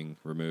chip being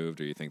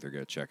removed, or do you think they're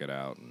going to check it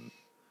out?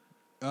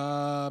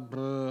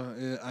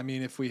 I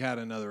mean, if we had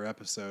another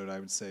episode, I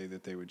would say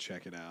that they would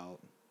check it out.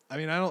 I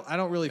mean, I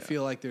don't really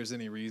feel like there's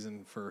any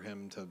reason for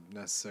him to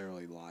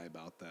necessarily lie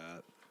about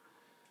that.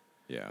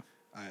 Yeah.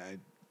 I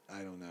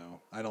don't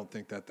know. I don't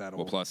think that'll.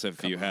 Well, plus,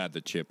 if you had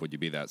the chip, would you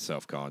be that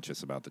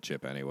self-conscious about the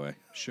chip anyway?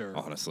 Sure.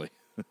 Honestly.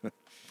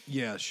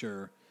 Yeah,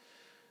 sure.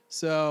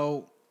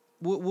 So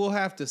we'll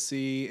have to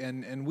see.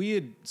 And we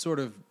had sort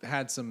of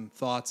had some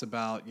thoughts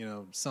about,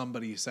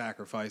 somebody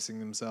sacrificing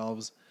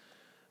themselves.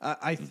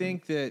 I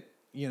think that,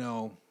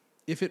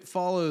 if it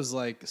follows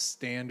like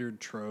standard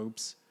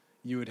tropes,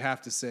 you would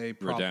have to say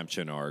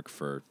redemption arc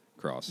for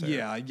Crosshair.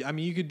 Yeah, I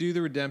mean, you could do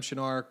the redemption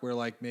arc where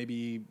like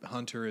maybe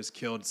Hunter is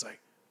killed. It's like,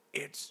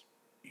 it's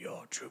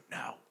your troop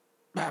now.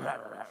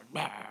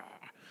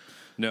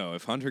 No,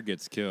 if Hunter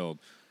gets killed,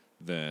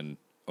 then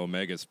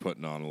Omega's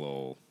putting on a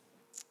little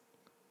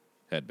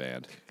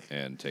headband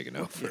and taking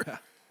over.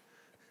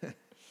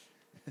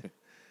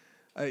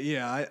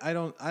 Yeah. I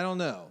don't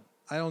know.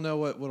 I don't know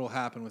what will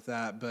happen with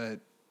that,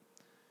 but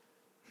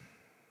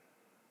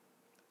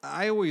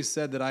I always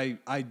said that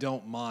I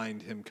don't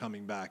mind him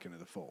coming back into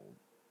the fold.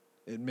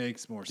 It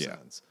makes more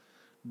sense.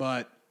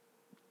 But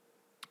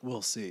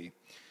we'll see.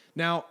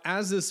 Now,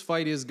 as this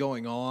fight is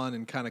going on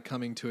and kind of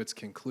coming to its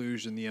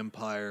conclusion, the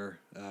Empire,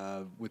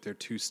 with their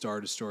 2 Star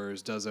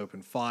Destroyers, does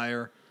open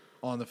fire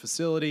on the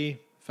facility,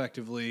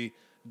 effectively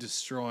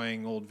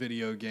destroying old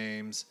video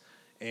games.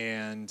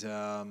 And,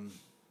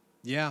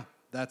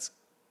 that's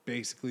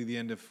basically the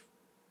end of,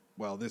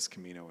 this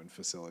Kamino and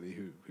facility.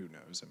 Who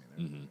knows?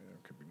 I mean, there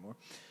could be more.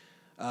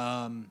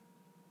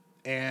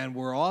 And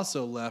we're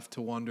also left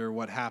to wonder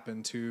what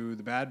happened to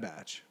the Bad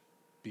Batch,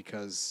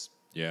 because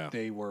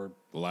they were...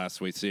 The last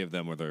we see of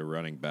them where they're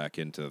running back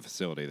into the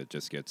facility that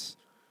just gets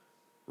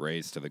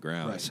razed to the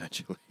ground,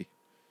 essentially.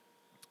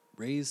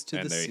 Razed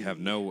to the sea. And they have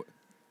no...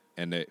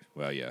 And they...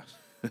 Well, yeah.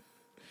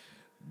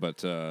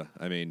 But,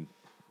 I mean,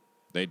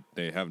 they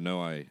have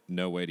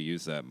no way to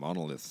use that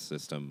monolith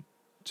system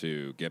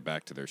to get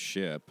back to their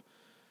ship.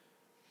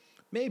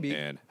 Maybe.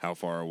 And how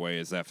far away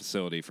is that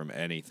facility from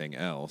anything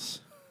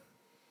else?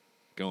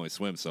 Can only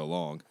swim so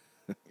long.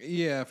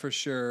 Yeah, for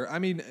sure. I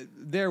mean,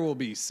 there will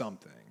be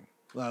something.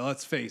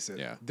 Let's face it.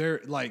 Yeah. There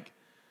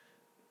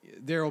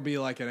will be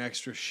like an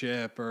extra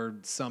ship or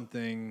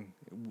something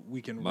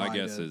we can ride. My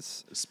guess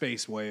is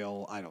space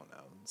whale. I don't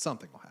know.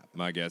 Something will happen.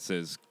 My guess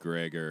is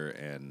Gregor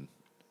and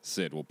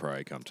Sid will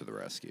probably come to the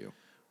rescue.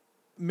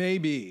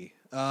 Maybe.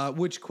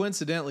 Which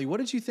coincidentally,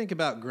 what did you think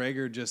about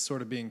Gregor just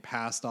sort of being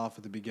passed off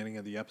at the beginning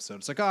of the episode?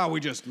 It's like,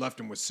 we just left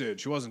him with Sid.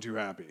 She wasn't too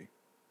happy.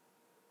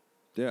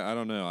 Yeah, I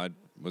don't know. I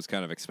was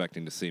kind of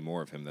expecting to see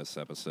more of him this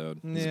episode.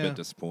 It's a bit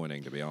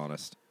disappointing, to be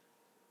honest.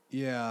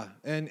 Yeah,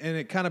 and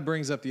it kind of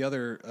brings up the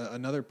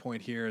another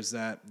point here is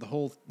that the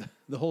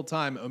whole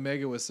time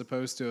Omega was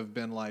supposed to have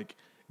been like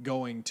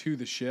going to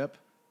the ship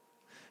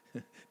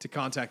to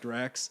contact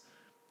Rex,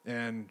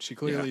 and she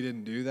clearly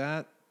didn't do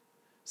that.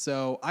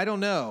 So I don't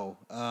know.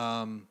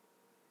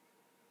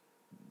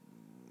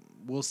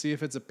 We'll see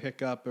if it's a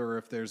pickup or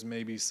if there's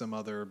maybe some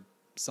other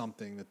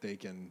something that they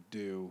can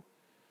do.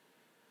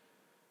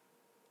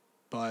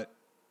 But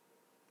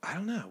I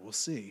don't know. We'll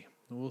see.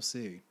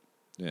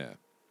 Yeah.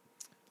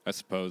 I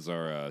suppose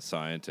our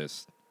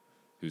scientist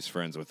who's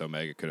friends with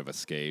Omega could have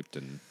escaped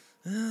and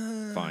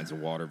finds a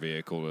water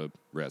vehicle to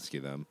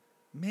rescue them.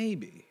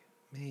 Maybe.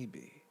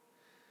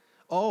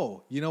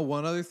 Oh,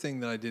 one other thing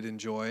that I did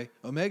enjoy,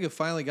 Omega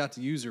finally got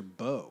to use her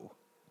bow.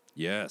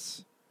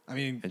 Yes. I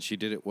mean... And she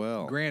did it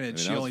well. Granted,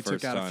 she only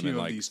took out a few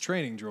of these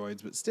training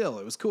droids, but still,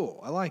 it was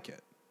cool. I like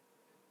it.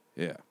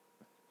 Yeah.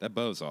 That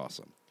bow's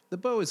awesome. The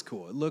bow is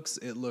cool. It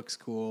looks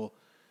cool,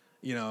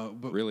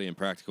 but really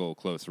impractical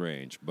close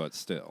range, but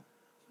still.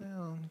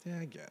 Well, yeah,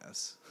 I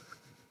guess.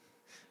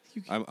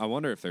 I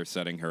wonder if they're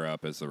setting her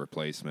up as the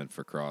replacement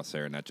for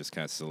Crosshair, and that just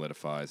kind of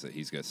solidifies that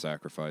he's going to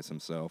sacrifice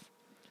himself.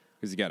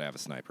 Because you got to have a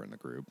sniper in the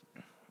group.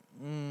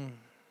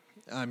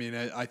 I mean,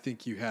 I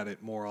think you had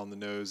it more on the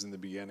nose in the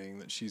beginning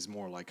that she's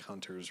more like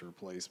Hunter's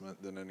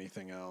replacement than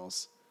anything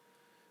else.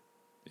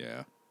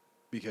 Yeah.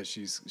 Because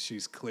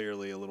she's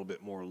clearly a little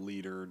bit more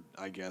leader,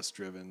 I guess,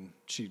 driven.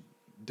 She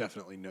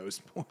definitely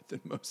knows more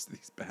than most of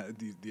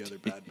the other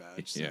Bad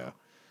Batch. Yeah.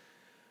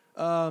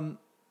 So.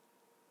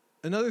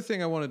 Another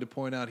thing I wanted to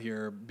point out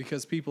here,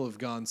 because people have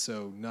gone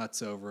so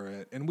nuts over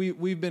it, and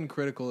we've been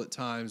critical at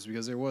times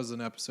because there was an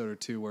episode or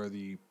two where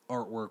the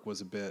artwork was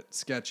a bit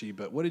sketchy,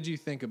 but what did you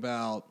think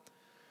about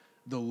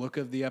the look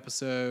of the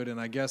episode? And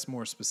I guess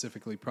more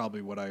specifically,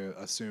 probably what I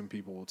assume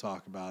people will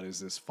talk about is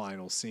this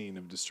final scene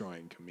of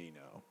destroying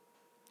Kamino.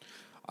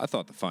 I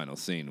thought the final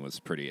scene was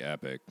pretty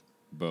epic.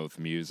 Both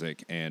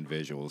music and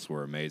visuals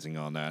were amazing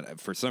on that.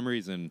 For some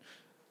reason,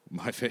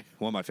 one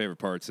of my favorite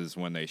parts is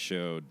when they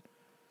showed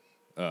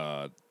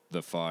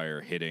the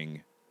fire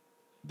hitting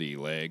the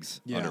legs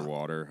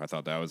underwater. I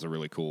thought that was a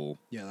really cool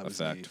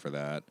effect for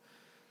that.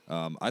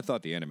 I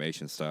thought the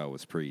animation style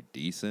was pretty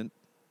decent.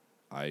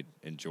 I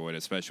enjoyed it,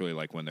 especially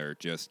like when they're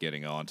just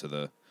getting onto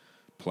the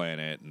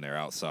planet and they're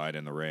outside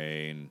in the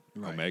rain.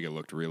 Right. Omega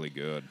looked really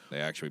good. They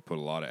actually put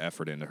a lot of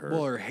effort into her.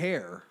 Well, her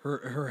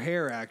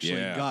hair actually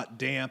got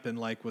damp and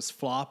like was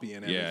floppy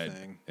and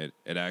everything.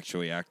 It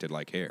actually acted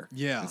like hair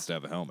instead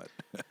of a helmet.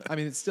 I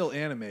mean, it's still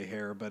anime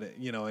hair, but it.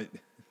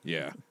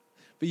 Yeah.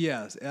 But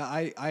yes,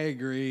 I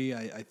agree.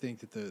 I think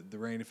that the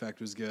rain effect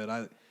was good.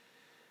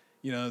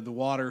 The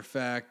water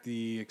effect,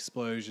 the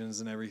explosions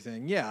and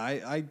everything. Yeah,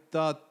 I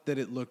thought that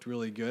it looked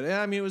really good. And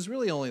I mean, it was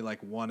really only like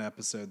one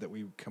episode that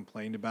we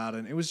complained about,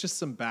 and it was just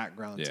some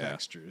background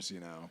textures,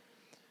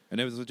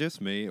 And it was just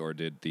me, or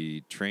did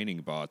the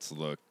training bots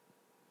look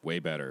way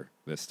better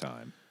this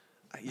time?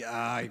 Yeah,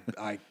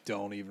 I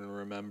don't even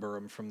remember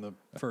them from the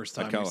first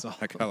time we saw them.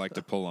 I kind of like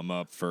to pull them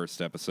up.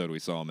 First episode, we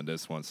saw them in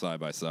this one side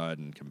by side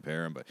and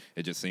compare them, but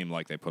it just seemed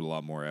like they put a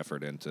lot more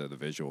effort into the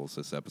visuals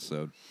this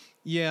episode.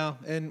 Yeah,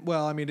 and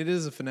well, I mean, it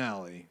is a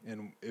finale,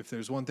 and if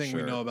there's one thing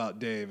we know about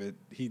Dave,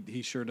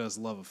 he sure does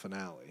love a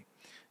finale.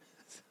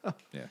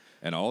 Yeah,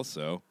 and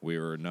also we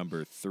were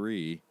number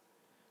 3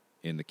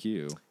 in the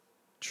queue.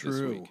 True.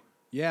 This week.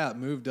 Yeah, it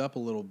moved up a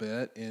little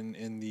bit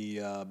in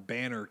the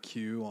banner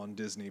queue on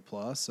Disney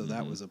Plus, so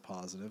that was a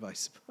positive, I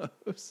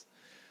suppose.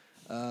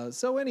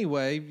 So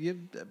anyway,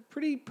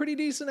 pretty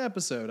decent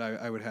episode,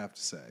 I would have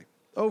to say,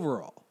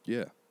 overall.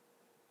 Yeah,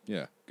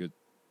 good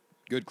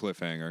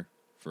cliffhanger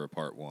for a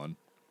part 1.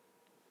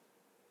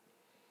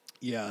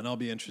 Yeah, and I'll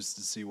be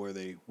interested to see where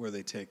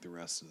they take the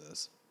rest of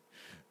this.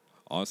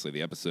 Honestly,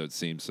 the episode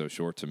seemed so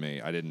short to me.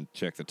 I didn't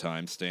check the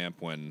timestamp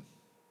when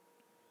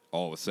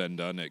all was said and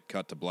done. It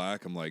cut to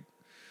black. I'm like,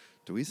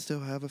 do we still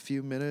have a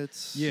few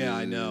minutes? Yeah,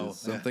 I know. Is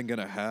something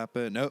gonna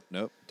happen?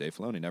 Nope. Dave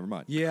Filoni, never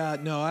mind. Yeah,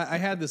 no, I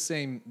had the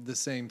same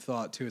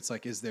thought too. It's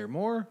like, is there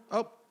more?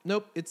 Oh,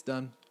 nope, it's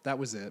done. That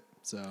was it.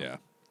 So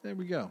there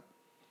we go.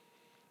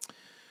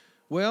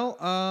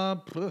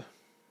 Well,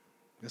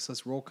 guess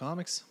let's roll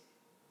comics.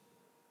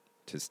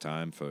 'Tis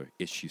time for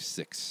issue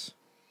 6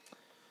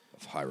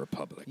 of High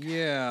Republic.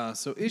 Yeah,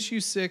 so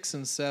issue 6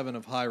 and 7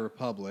 of High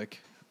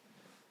Republic.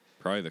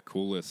 Probably the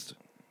coolest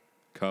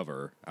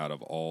cover out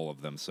of all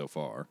of them so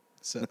far.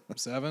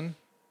 7?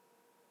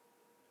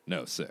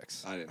 No,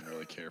 6. I didn't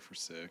really care for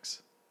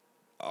 6.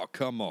 Oh,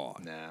 come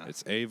on. Nah.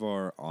 It's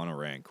Avar on a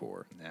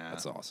Rancor. Nah.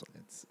 That's awesome.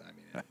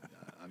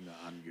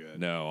 I'm good.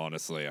 No,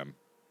 honestly,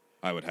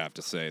 I would have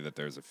to say that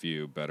there's a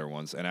few better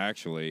ones. And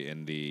actually,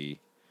 in the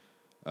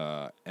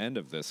end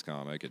of this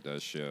comic, it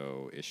does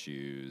show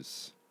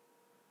issues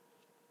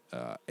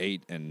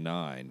 8 and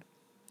 9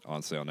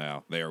 on sale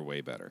now. They are way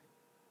better.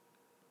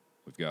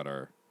 We've got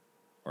our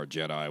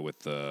Jedi with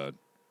the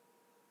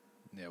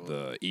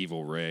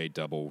evil Rey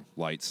double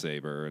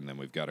lightsaber, and then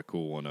we've got a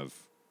cool one of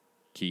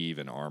Keeve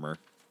in armor.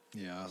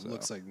 Yeah, it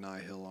looks like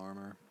Nihil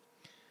armor.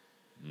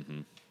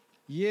 Mm-hmm.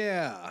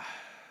 Yeah.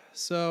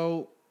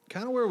 So,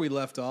 kind of where we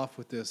left off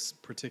with this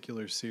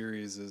particular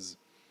series is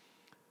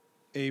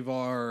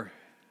Avar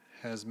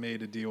has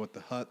made a deal with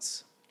the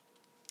Hutts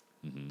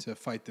to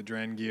fight the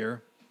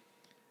Drengir.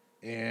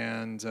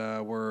 And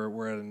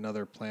we're at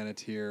another planet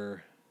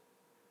here.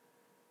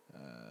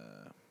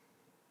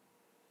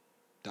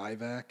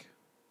 Divak?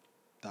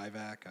 I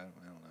don't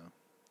know.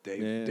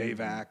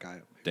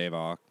 Davak?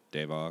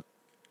 Davok,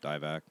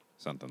 Divak,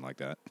 something like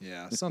that.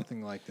 Yeah,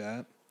 something like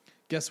that.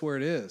 Guess where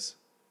it is?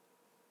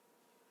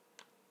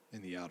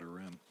 In the Outer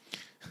Rim.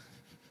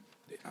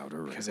 The Outer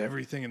Rim. Because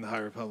everything in the High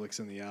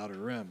Republic's in the Outer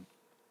Rim.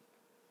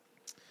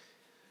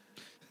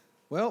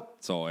 Well,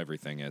 it's all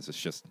everything is.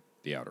 It's just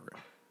the Outer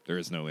Rim. There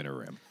is no Inner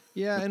Rim.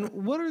 Yeah, and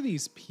what are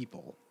these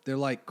people? They're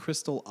like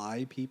crystal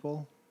eye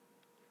people?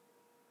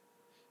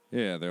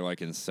 Yeah, they're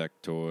like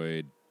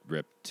insectoid,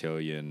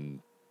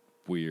 reptilian,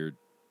 weird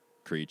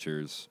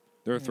creatures.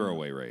 They're a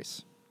throwaway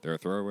race. They're a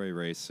throwaway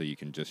race, so you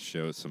can just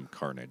show some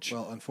carnage.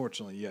 Well,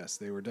 unfortunately, yes,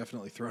 they were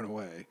definitely thrown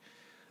away.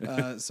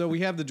 So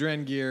we have the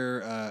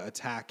Drengir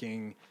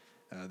attacking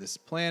this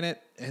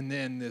planet, and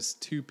then this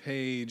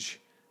 2-page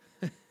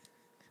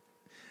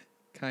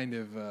kind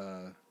of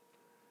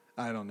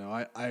I don't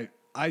know.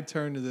 I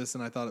turned to this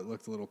and I thought it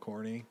looked a little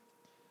corny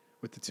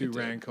with the two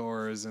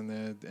Rancors and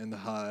the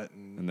hut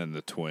and then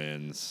the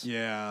twins.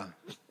 Yeah,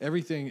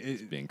 everything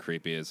it's being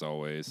creepy as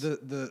always.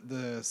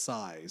 The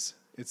size,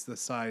 it's the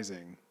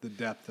sizing, the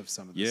depth of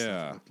some of the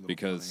stuff. Yeah,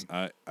 because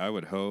funny. I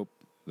would hope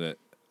that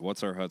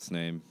what's our hut's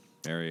name?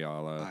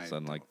 Ariala,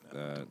 something like that.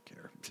 I don't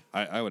care.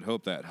 I would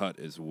hope that hut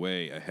is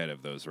way ahead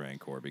of those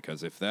Rancor,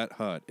 because if that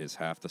hut is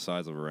half the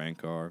size of a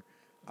Rancor,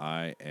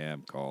 I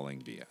am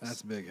calling BS.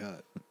 That's a big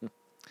hut.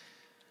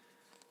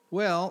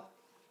 Well,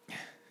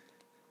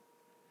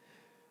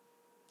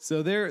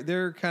 so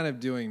they're kind of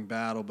doing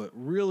battle, but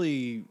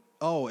really,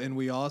 and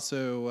we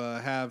also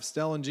have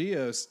Stellan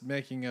Geos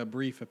making a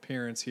brief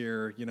appearance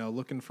here,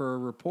 looking for a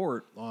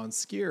report on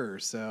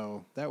Skier,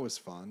 so that was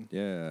fun.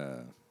 Yeah.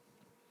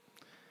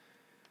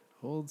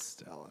 Old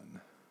Stellan.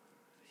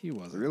 He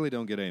wasn't. We really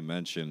don't get any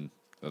mention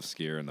of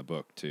Skier in the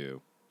book, too,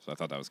 so I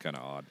thought that was kind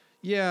of odd.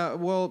 Yeah,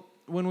 well,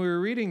 when we were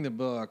reading the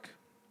book,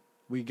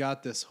 we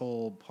got this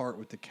whole part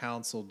with the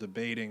council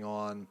debating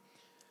on,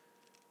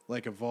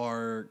 like,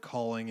 Avar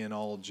calling in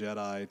all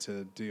Jedi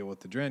to deal with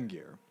the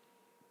Drengir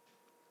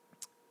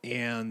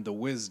and the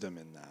wisdom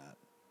in that.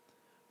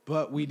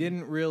 But we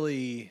didn't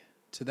really,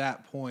 to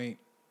that point,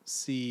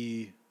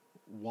 see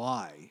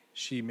why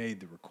she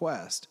made the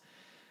request.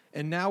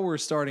 And now we're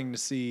starting to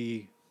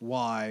see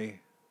why,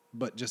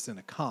 but just in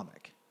a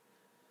comic.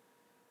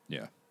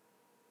 Yeah.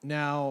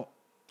 Now,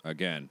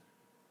 again,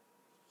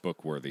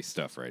 book-worthy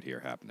stuff right here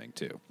happening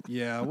too.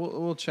 Yeah,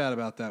 we'll chat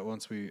about that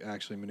once we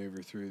actually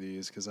maneuver through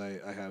these, because I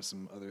have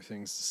some other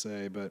things to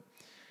say. But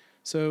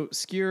so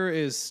Skier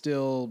is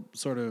still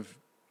sort of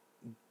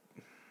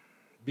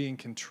being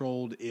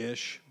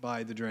controlled-ish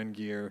by the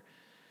Drengir.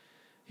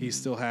 He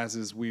still has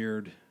his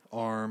weird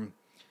arm,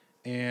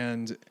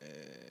 and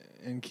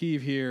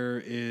Keeve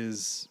here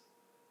is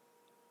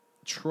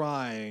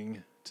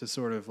trying to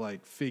sort of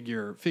like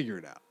figure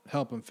it out,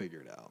 help him figure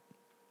it out.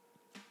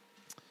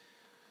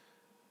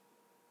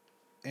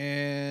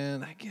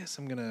 And I guess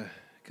I'm gonna,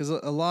 because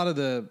a lot of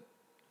the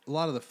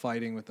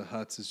fighting with the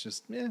huts is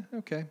just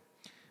okay.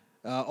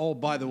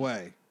 By the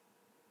way,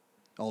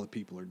 all the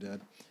people are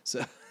dead.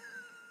 So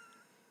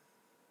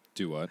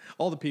do what?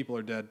 All the people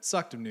are dead,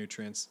 sucked of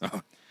nutrients.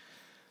 Oh,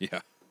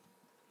 yeah.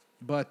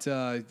 But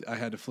I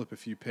had to flip a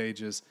few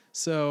pages.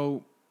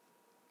 So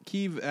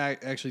Keeve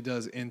actually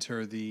does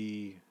enter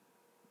the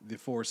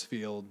force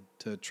field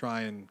to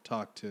try and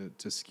talk to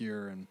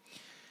Skier, and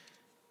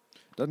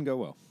doesn't go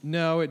well.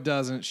 No, it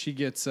doesn't. She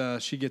gets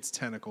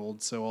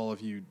tentacled. So all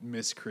of you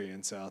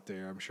miscreants out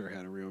there, I'm sure,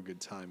 had a real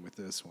good time with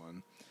this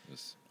one.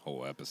 This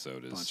whole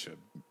episode is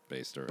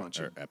based around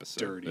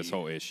dirty. This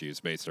whole issue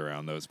is based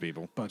around those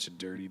people. Bunch of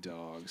dirty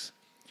dogs.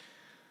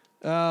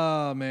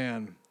 Oh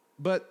man,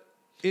 but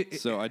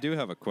so I do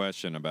have a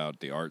question about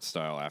the art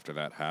style after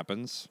that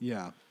happens.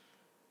 Yeah.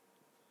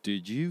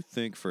 Did you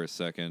think for a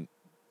second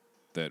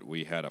that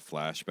we had a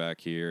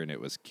flashback here and it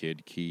was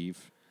Kid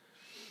Keeve?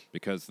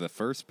 Because the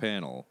first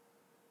panel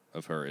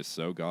of her is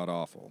so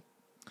god-awful.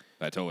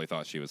 I totally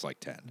thought she was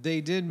like 10.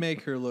 They did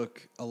make her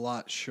look a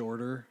lot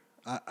shorter.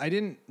 I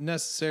didn't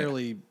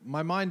necessarily... Yeah.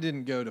 My mind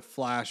didn't go to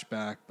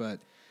flashback, but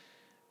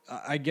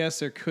I guess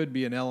there could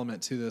be an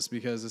element to this,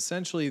 because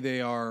essentially they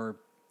are,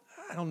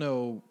 I don't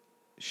know,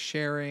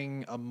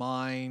 sharing a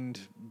mind,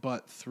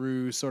 but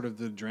through sort of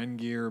the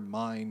Drengir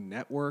mind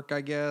network,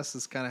 I guess,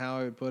 is kind of how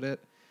I would put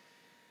it.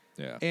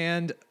 Yeah.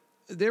 And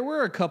there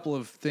were a couple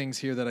of things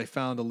here that I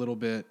found a little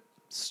bit,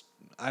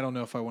 I don't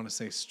know if I want to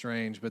say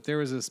strange, but there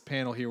was this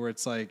panel here where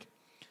it's like,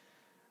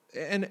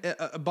 and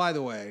by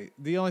the way,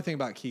 the only thing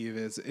about Keeve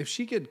is if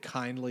she could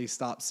kindly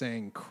stop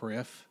saying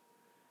Criff.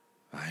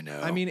 I know.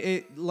 I mean,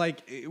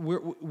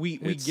 we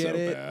get so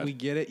it. bad. We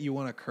get it. You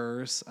want to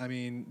curse. I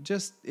mean,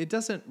 just, it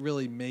doesn't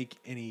really make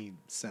any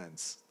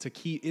sense to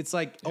keep. It's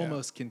like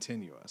almost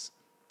continuous,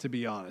 to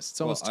be honest.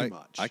 It's almost too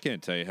much. I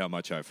can't tell you how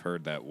much I've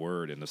heard that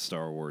word in the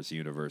Star Wars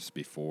universe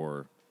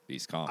before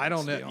these comics. I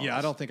don't know. Yeah,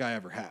 I don't think I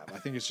ever have. I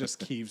think it's just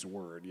Keeve's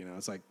word.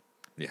 It's like,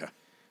 yeah.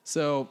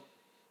 So,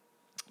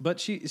 but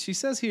she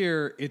says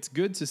here, it's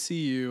good to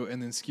see you.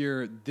 And then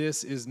Skier,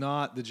 this is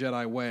not the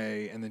Jedi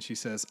way. And then she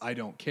says, I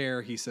don't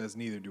care. He says,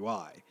 neither do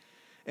I.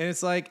 And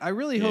it's like, I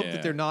really hope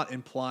that they're not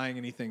implying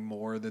anything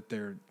more, that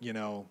they're,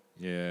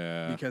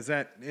 Yeah. Because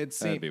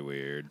that'd be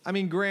weird. I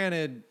mean,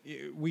 granted,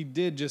 we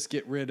did just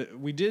get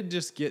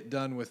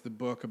done with the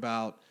book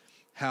about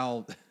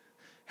how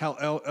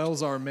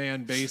Elzar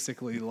Mann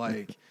basically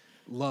like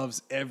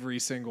loves every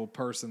single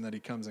person that he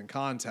comes in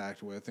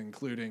contact with,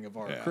 including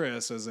Avar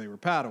Chris, as they were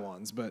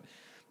Padawans. But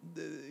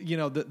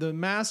the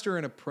master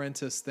and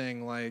apprentice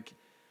thing, like,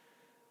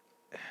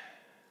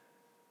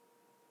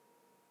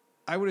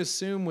 I would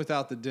assume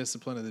without the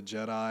discipline of the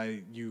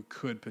Jedi, you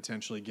could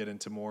potentially get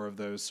into more of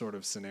those sort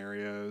of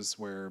scenarios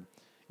where,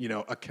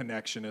 a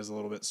connection is a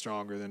little bit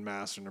stronger than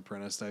master and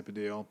apprentice type of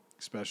deal,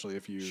 especially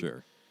if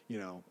you,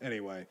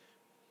 anyway.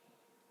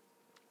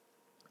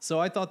 So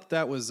I thought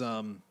that was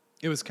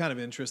it was kind of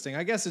interesting.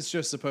 I guess it's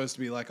just supposed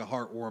to be like a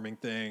heartwarming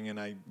thing, and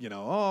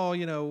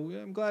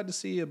I'm glad to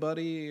see you,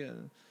 buddy.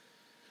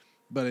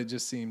 But it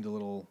just seemed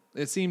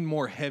it seemed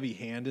more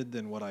heavy-handed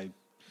than what I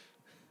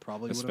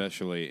probably would have.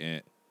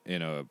 Especially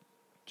in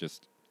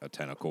just a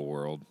tentacle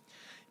world.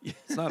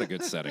 It's not a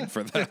good setting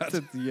for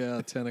that.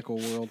 Yeah, tentacle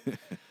world.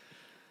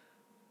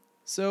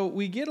 So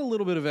we get a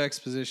little bit of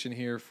exposition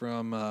here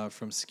from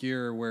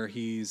Skier where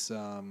he's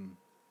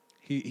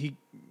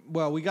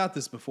we got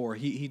this before.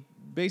 He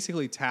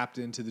basically tapped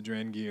into the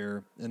Dren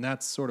gear, and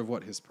that's sort of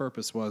what his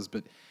purpose was,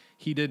 but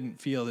he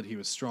didn't feel that he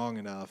was strong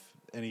enough,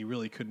 and he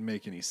really couldn't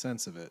make any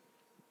sense of it.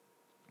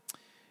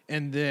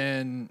 And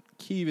then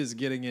Keeve is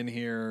getting in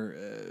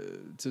here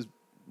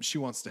she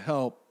wants to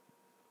help,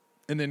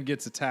 and then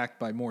gets attacked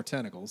by more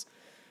tentacles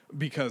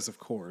because, of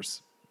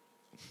course.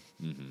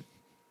 Mm-hmm.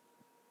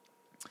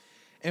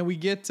 And we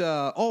get,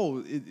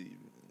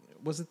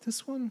 was it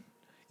this one?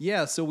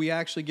 Yeah, so we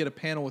actually get a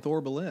panel with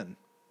Orbelin.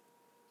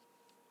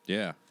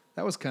 Yeah.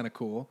 That was kind of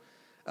cool.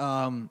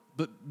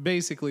 But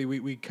basically,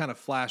 we kind of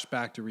flash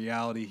back to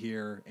reality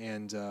here,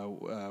 and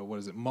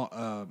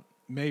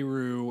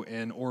Meru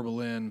and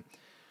Orbelin,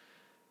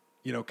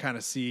 kind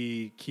of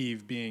see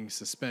Keeve being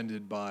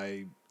suspended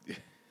by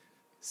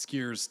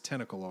Skier's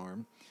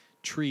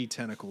tree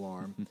tentacle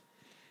arm.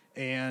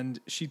 And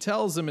she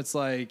tells him it's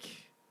like,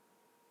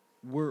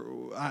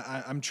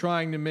 I'm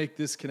trying to make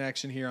this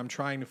connection here. I'm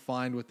trying to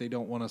find what they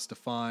don't want us to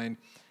find.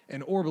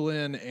 And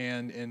Orbelin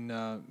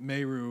and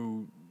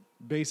Meru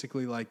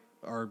basically like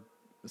are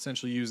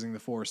essentially using the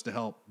Force to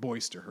help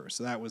boister her.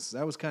 So that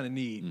was kind of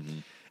neat. Mm-hmm.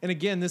 And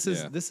again, this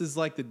is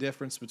like the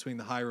difference between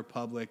the High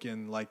Republic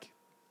and like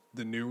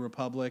the New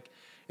Republic.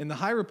 In the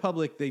High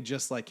Republic, they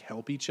just like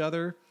help each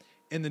other.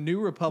 In the New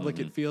Republic,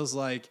 it feels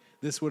like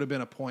this would have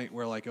been a point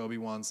where like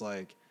Obi-Wan's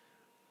like,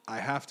 I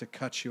have to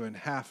cut you in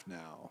half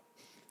now.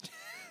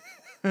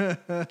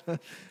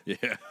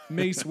 Yeah.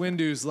 Mace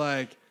Windu's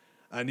like,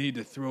 I need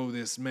to throw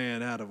this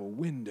man out of a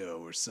window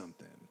or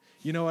something.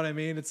 You know what I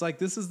mean? It's like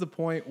this is the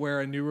point where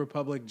a New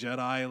Republic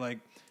Jedi like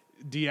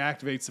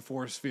deactivates the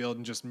force field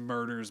and just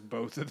murders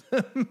both of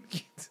them.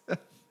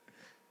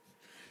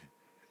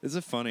 Is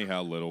it funny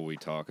how little we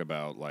talk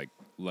about like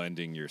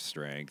lending your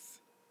strength?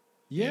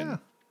 Yeah. In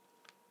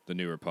the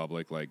New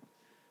Republic, like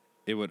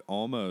it would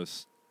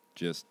almost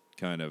just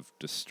kind of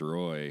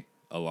destroy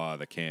a lot of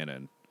the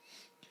canon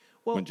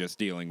when just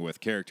dealing with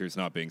characters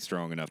not being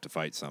strong enough to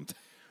fight something.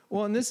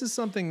 Well, and this is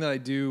something that I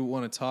do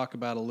want to talk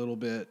about a little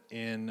bit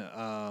in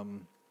our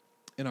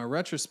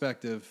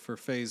retrospective for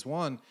Phase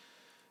 1,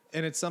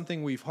 and it's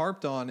something we've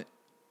harped on.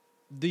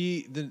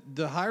 The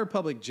High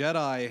Republic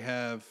Jedi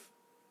have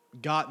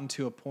gotten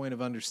to a point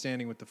of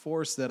understanding with the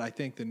Force that I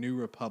think the New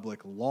Republic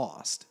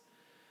lost.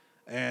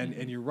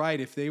 And you're right,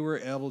 if they were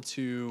able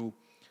to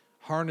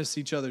harness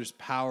each other's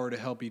power to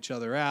help each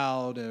other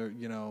out, or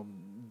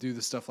do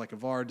the stuff like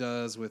Avar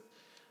does with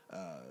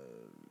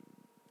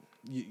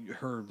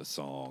the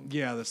song.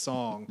 Yeah, the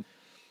song,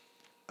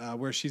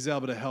 where she's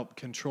able to help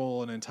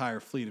control an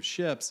entire fleet of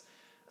ships.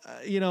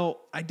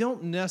 I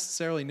don't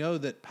necessarily know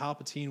that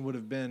Palpatine would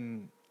have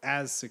been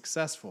as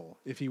successful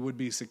if he would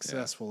be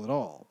successful at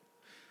all.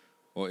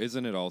 Well,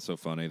 isn't it also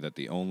funny that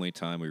the only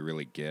time we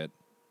really get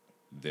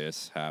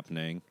this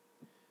happening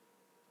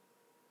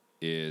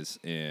is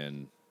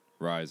in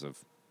Rise of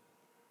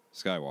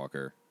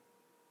Skywalker?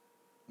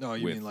 No,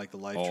 you mean like the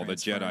life all the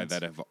Jedi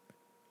that have,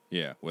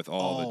 with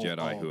all the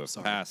Jedi who have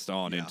passed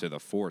on into the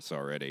Force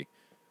already,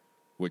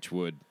 which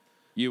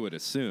you would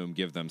assume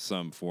give them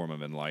some form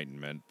of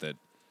enlightenment that,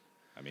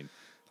 I mean,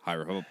 High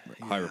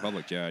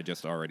Republic Jedi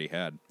just already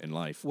had in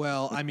life.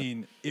 Well, I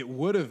mean, it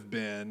would have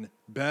been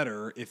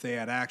better if they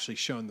had actually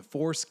shown the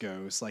Force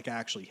ghosts, like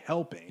actually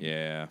helping.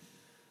 Yeah.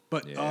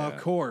 But of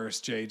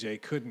course,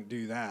 JJ couldn't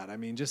do that. I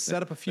mean, just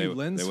set up a few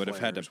lens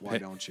flares. Why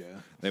don't you?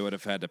 They would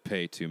have had to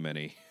pay too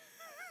many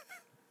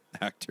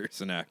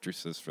actors and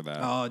actresses for that.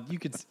 Oh, you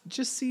could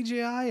just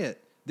CGI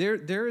it.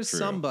 There is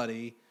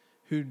somebody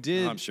who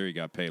did. I'm sure you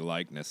got pay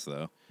likeness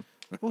though.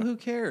 Well, who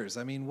cares?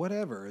 I mean,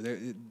 whatever.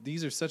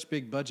 These are such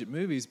big budget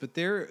movies, but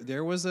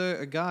there was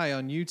a guy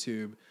on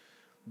YouTube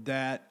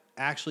that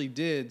actually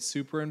did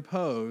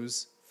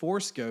superimpose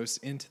Force ghosts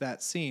into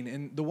that scene,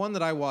 and the one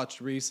that I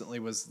watched recently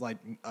was like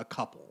a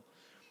couple.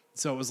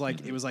 So it was like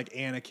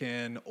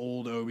Anakin,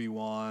 old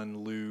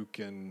Obi-Wan, Luke,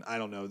 and I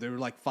don't know. There were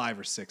like 5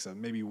 or 6 of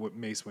them, maybe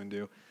Mace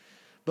Windu.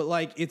 But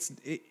like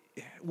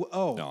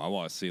no, I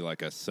want to see like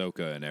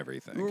Ahsoka and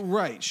everything.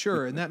 Right,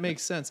 sure, and that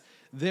makes sense.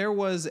 There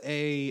was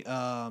a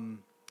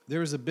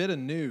bit of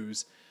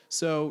news.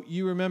 So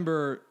you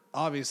remember,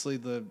 obviously,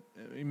 the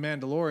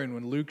Mandalorian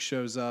when Luke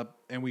shows up,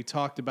 and we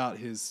talked about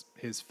his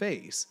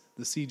face,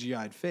 the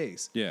CGI'd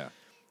face. Yeah.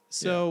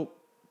 So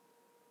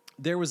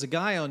there was a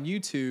guy on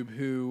YouTube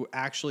who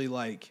actually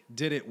like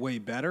did it way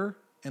better,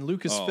 and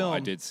Lucasfilm. Oh, I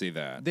did see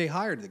that. They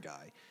hired the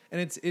guy, and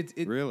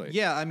it really.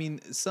 Yeah, I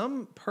mean,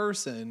 some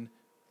person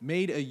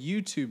made a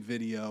YouTube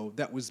video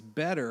that was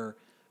better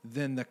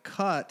than the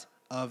cut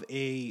of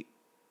a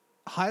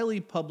highly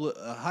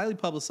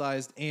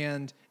publicized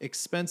and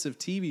expensive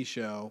TV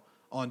show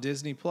on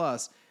Disney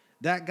Plus,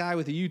 that guy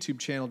with a YouTube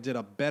channel did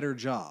a better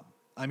job.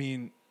 I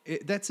mean,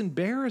 that's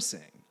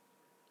embarrassing.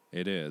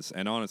 It is.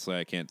 And honestly,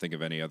 I can't think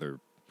of any other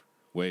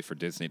way for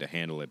Disney to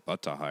handle it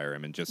but to hire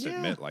him and just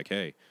admit, like,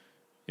 hey,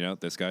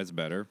 this guy's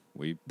better.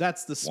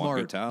 That's the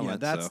smart good talent. Yeah,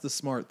 that's the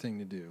smart thing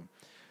to do.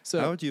 So,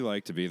 how would you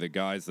like to be the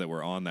guys that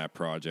were on that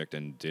project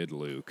and did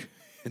Luke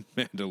and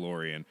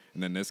Mandalorian,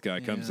 and then this guy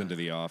comes into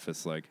the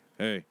office like,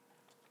 hey,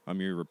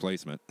 I'm your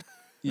replacement?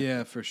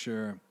 Yeah, for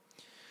sure.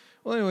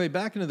 Well, anyway,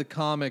 back into the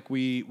comic,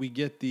 we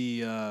get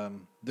the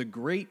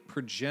great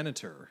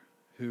progenitor,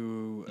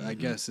 who I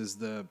guess is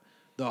the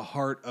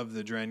heart of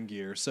the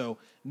Drengir. So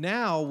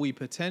now we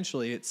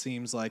potentially, it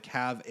seems like,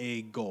 have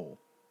a goal.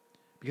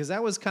 Because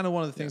that was kind of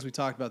one of the things we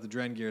talked about the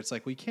Drengir. It's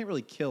like we can't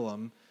really kill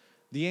them.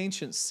 The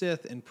ancient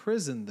Sith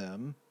imprisoned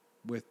them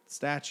with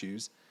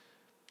statues.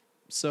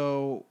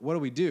 So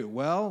what do?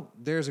 Well,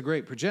 there's a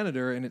great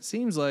progenitor, and it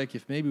seems like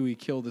if maybe we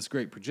kill this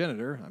great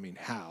progenitor, I mean,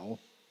 how?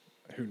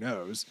 Who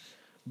knows?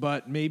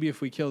 But maybe if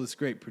we kill this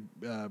great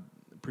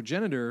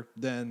progenitor,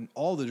 then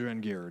all the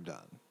Drengir are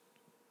done.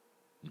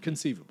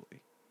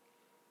 Conceivably.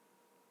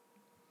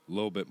 A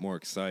little bit more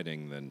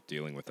exciting than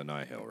dealing with the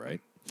Nihil,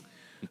 right?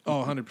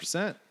 Oh,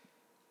 100%.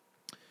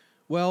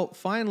 Well,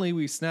 finally,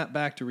 we snap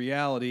back to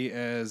reality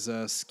as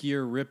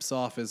Skier rips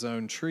off his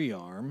own tree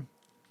arm.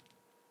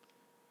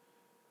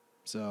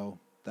 So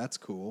that's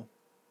cool.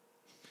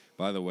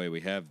 By the way,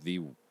 we have the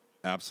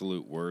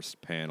absolute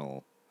worst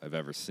panel I've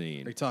ever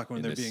seen. Are you talking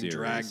when they're being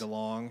dragged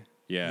along?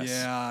 Yes.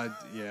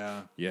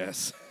 Yeah.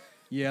 Yes.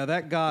 Yeah,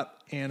 that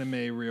got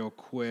anime real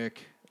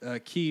quick.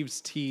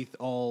 Keeve's teeth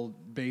all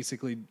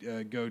basically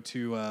go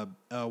to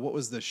what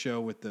was the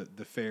show with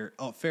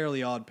the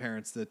Fairly Odd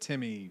Parents, the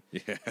Timmy.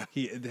 Yeah.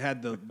 He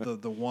had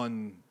the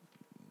one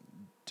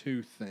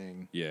tooth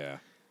thing. Yeah.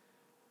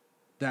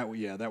 That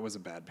was a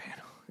bad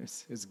panel.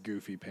 It's a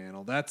goofy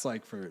panel. That's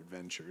like for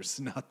adventures,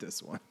 not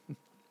this one.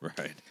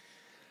 Right.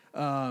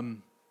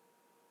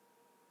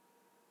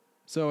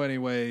 So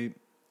anyway,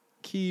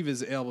 Keeve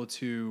is able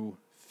to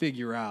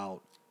figure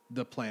out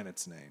the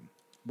planet's name,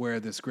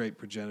 where this great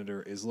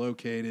progenitor is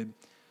located.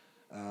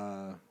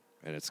 And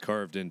it's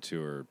carved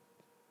into her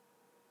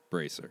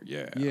bracer.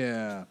 Yeah.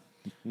 Yeah.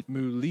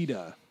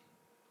 Mulita.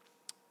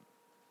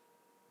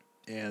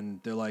 And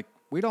they're like,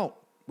 we don't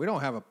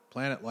have a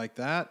planet like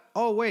that.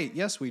 Oh wait,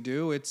 yes we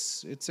do.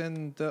 It's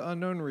in the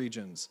unknown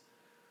regions.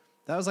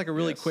 That was like a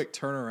really quick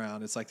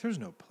turnaround. It's like there's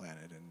no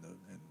planet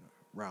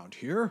around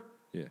here.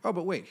 Yeah. Oh,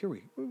 but wait,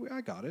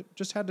 I got it.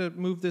 Just had to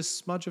move this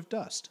smudge of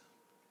dust.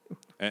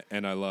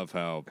 And I love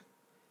how,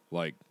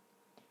 like,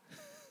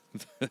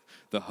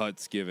 the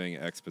Hutt's giving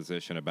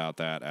exposition about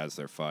that as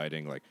they're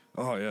fighting. Like,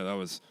 oh yeah, that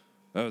was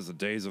the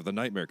days of the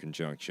Nightmare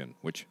Conjunction.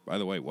 Which, by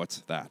the way, what's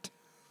that?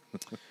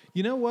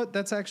 You know what?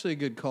 That's actually a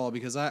good call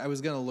because I was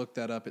going to look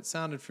that up. It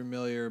sounded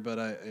familiar, but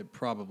it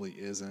probably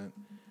isn't.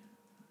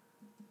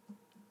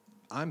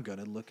 I'm going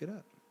to look it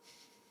up.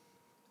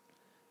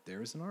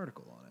 There is an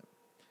article on it.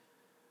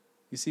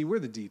 You see, we're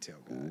the detail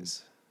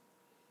guys.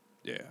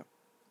 Yeah.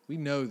 We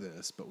know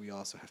this, but we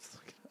also have to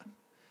look it up.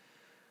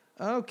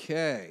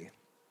 Okay.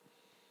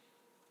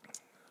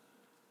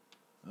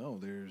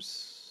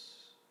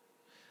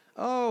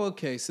 Oh,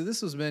 okay. So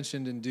this was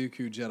mentioned in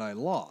Dooku Jedi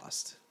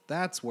Lost.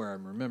 That's where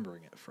I'm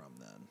remembering it from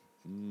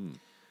then.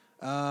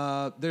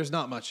 There's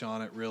not much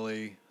on it,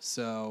 really.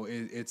 So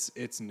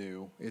it's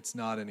new. It's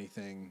not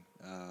anything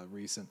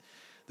recent.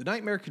 The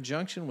Nightmare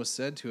Conjunction was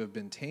said to have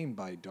been tamed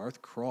by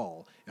Darth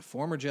Krall, a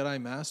former Jedi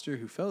Master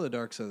who fell to the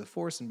dark side of the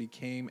Force and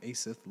became a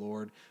Sith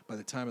Lord by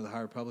the time of the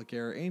High Republic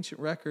era.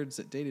 Ancient records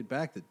that dated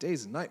back the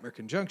days of Nightmare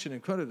Conjunction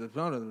and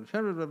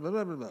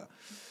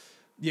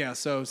yeah,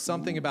 so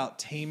something about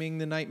taming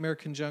the Nightmare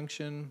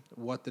Conjunction,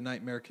 what the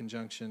Nightmare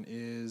Conjunction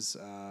is,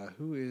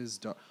 who is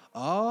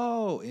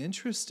Oh,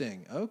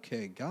 interesting.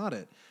 Okay, got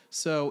it.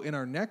 So in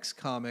our next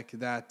comic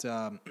that,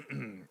 the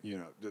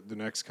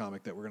next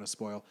comic that we're going to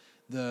spoil,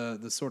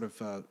 the sort of,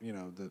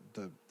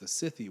 the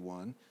Sithy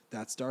one,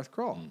 that's Darth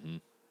Krall. Mm-hmm.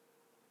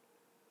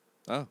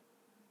 Oh,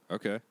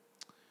 okay.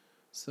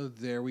 So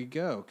there we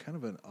go. Kind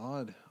of an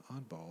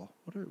oddball.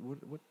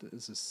 What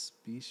is this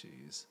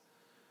species?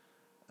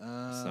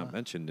 It's not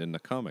mentioned in the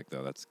comic,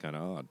 though. That's kind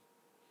of odd.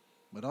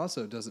 But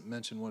also doesn't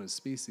mention what his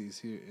species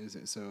here is.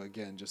 So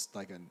again, just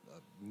like a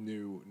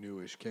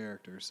newish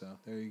character. So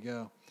there you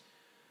go.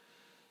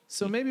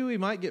 So maybe we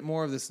might get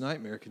more of this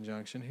Nightmare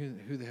Conjunction.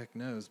 Who the heck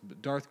knows?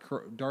 But Darth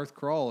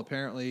Krall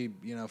apparently,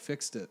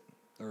 fixed it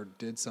or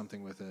did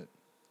something with it.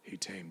 He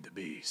tamed the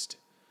beast.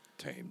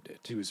 Tamed it.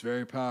 He was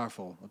very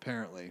powerful,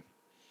 apparently.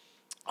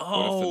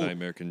 What if the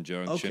Nightmare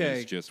Conjunction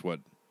is just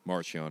what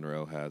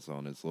Marchion has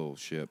on his little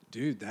ship?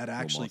 Dude, that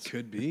actually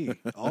could be.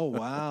 Oh,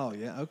 wow.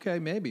 Yeah, okay,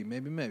 maybe.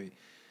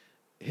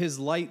 His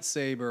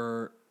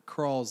lightsaber,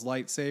 Krall's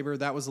lightsaber,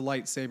 that was a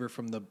lightsaber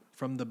from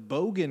the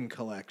Bogan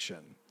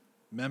collection.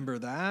 Remember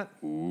that?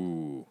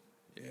 Ooh,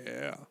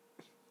 yeah.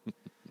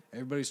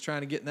 Everybody's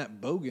trying to get in that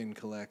Bogan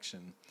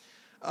collection.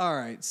 All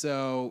right,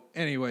 so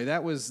anyway,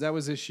 that was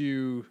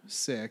issue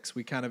 6.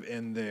 We kind of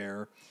end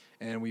there.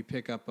 And we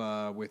pick up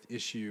with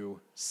issue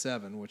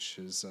 7, which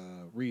is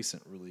a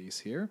recent release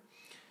here.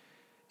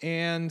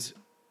 And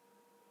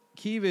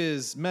Kiev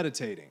is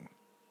meditating.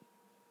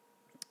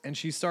 And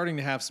she's starting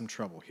to have some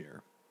trouble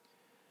here.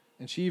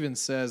 And she even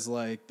says,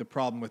 like, the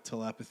problem with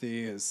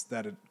telepathy is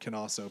that it can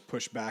also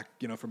push back,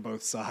 from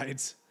both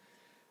sides.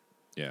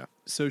 Yeah.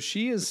 So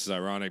she is... This is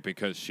ironic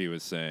because she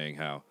was saying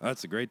how,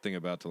 that's the great thing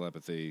about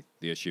telepathy,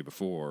 the issue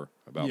before,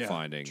 about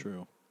finding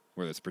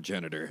where this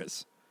progenitor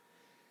is.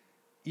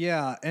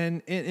 Yeah,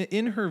 and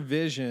in her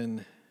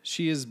vision,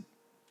 she is,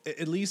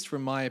 at least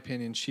from my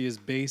opinion, she is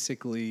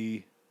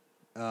basically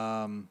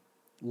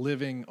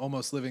living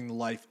the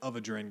life of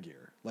a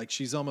Drengir. Like,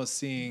 she's almost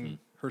seeing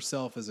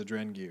herself as a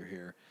Drengir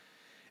here.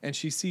 And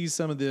she sees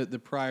some of the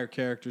prior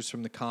characters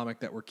from the comic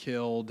that were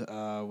killed.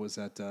 Was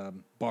that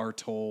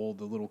Bartol,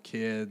 the little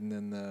kid, and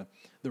then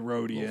the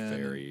Rhodian,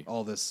 and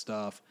all this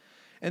stuff.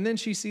 And then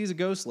she sees a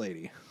ghost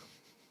lady.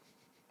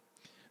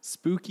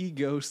 Spooky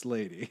ghost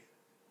lady.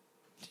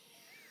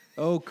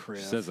 Oh,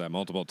 Criff. She says that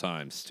multiple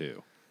times,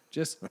 too.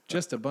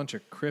 Just a bunch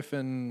of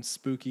Criffin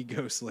spooky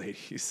ghost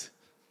ladies.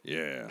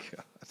 Yeah.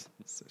 God,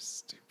 so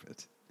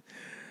stupid.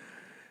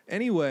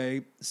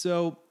 Anyway,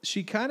 so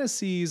she kind of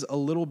sees a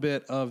little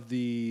bit of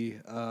the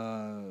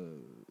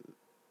kind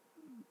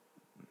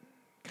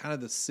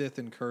of the Sith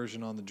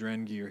incursion on the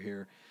Drengir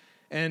here,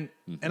 and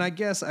I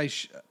guess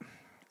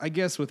I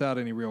guess without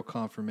any real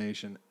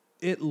confirmation,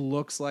 it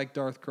looks like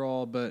Darth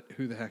Krall, but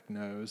who the heck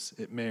knows?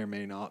 It may or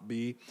may not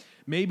be.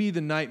 Maybe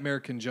the Nightmare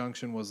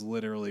Conjunction was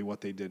literally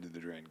what they did to the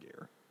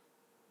Drengir.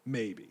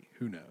 Maybe,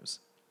 who knows?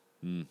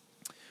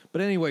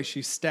 But anyway,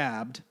 she's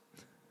stabbed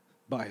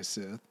by a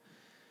Sith.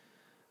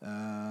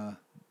 The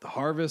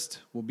harvest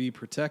will be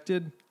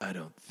protected? I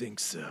don't think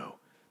so.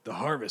 The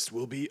harvest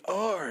will be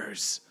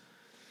ours.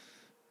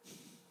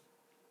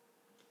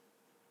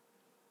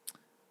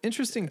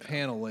 Interesting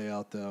panel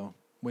layout, though,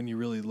 when you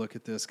really look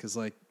at this, because,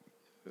 like,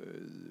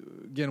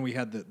 again, we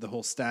had the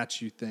whole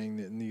statue thing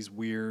and these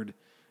weird,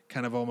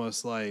 kind of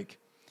almost like,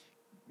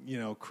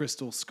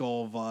 Crystal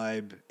Skull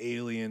vibe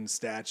alien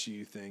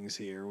statue things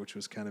here, which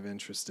was kind of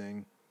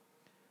interesting.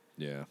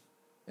 Yeah.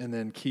 And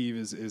then Kiev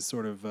is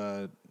sort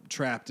of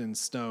trapped in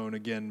stone,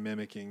 again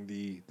mimicking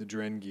the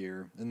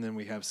Drengir. And then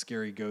we have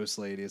scary ghost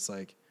lady. It's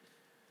like,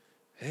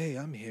 hey,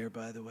 I'm here,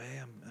 by the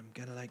way. I'm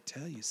gonna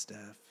tell you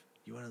stuff.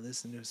 You want to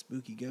listen to a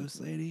spooky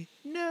ghost lady?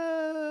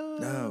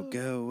 No,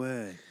 go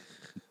away.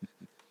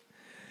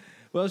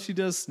 Well, she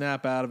does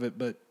snap out of it,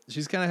 but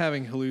she's kind of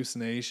having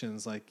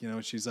hallucinations. Like,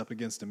 she's up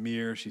against a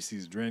mirror. She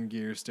sees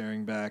Drengir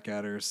staring back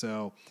at her.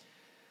 So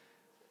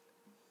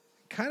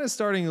kind of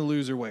starting to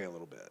lose her way a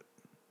little bit,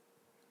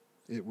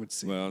 it would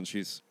seem. Well, and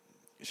she's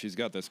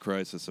got this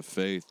crisis of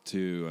faith,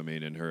 too. I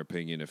mean, in her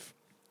opinion, if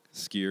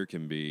Skier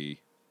can be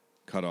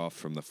cut off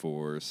from the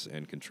Force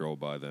and controlled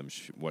by them,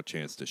 what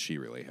chance does she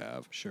really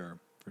have? Sure,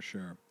 for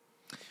sure.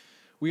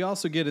 We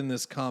also get in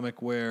this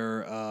comic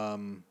where,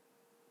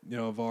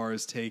 Avar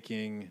is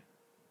taking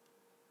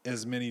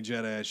as many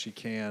Jedi as she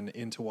can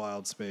into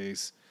wild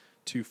space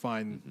to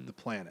find the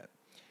planet.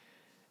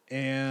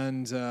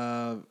 And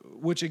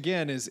which,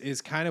 again,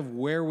 is kind of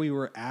where we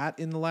were at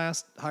in the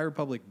last High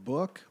Republic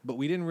book, but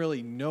we didn't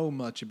really know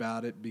much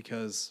about it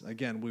because,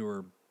 again, we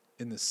were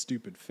in this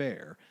stupid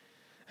fair.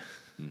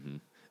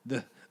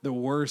 The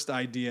worst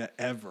idea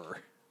ever.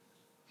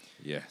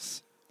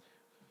 Yes.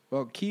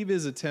 Well, Kiev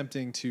is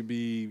attempting to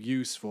be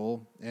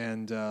useful,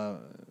 and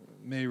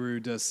Meru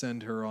does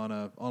send her on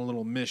a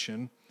little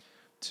mission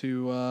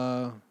to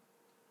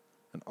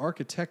an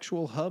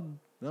architectural hub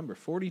number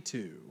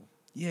 42.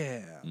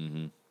 Yeah.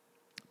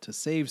 To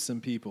save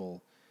some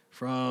people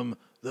from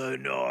the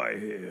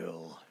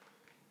Nihil.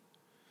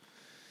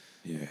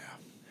 Yeah.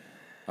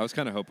 I was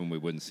kind of hoping we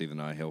wouldn't see the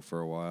Nihil for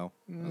a while.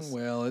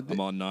 I'm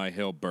on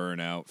Nihil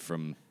burnout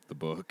from the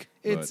book.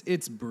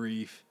 It's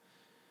brief.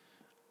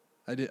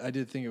 I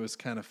did think it was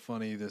kind of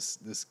funny.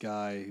 This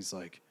guy, he's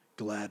like,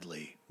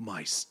 gladly,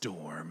 my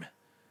storm.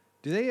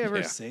 Do they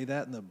ever say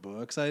that in the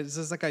books?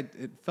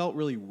 It felt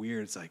really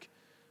weird. It's like,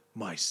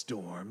 my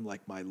storm,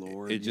 like my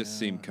lord. It just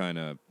seemed kind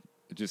of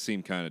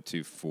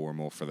too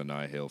formal for the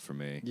Nihil for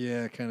me.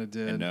 Yeah, it kind of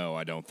did. And no,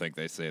 I don't think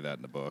they say that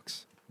in the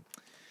books.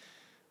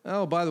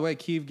 Oh, by the way,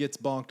 Kiev gets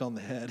bonked on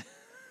the head.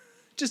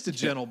 Just a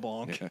gentle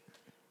bonk. Yeah.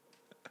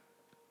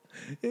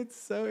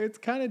 It's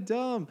kind of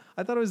dumb.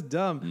 I thought it was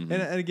dumb.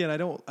 And again, I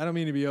don't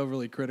mean to be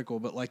overly critical,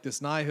 but like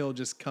this Nihil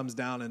just comes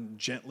down and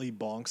gently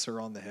bonks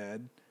her on the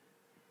head.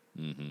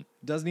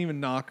 Doesn't even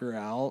knock her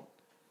out.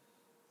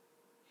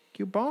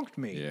 You bonked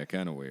me. Yeah,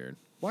 kind of weird.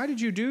 Why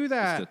did you do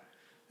that?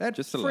 That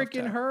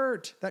freaking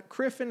hurt. That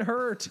Criffin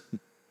hurt.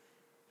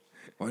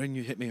 Why didn't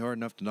you hit me hard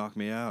enough to knock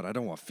me out? I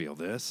don't want to feel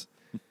this.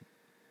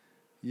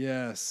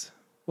 Yes.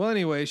 Well,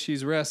 anyway,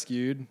 she's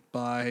rescued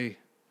by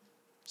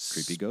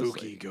Creepy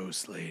spooky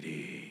ghost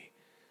lady.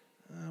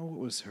 What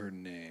was her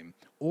name?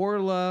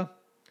 Orla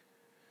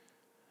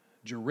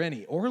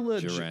Jareni. Orla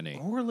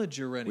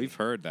Jareni. We've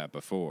heard that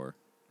before.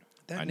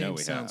 That name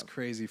sounds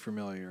crazy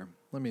familiar.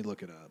 Let me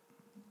look it up.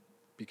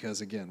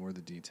 Because, again, we're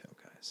the detail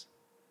guys.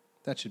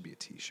 That should be a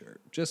T-shirt.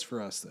 Just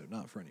for us, though,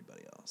 not for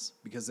anybody else.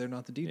 Because they're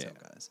not the detail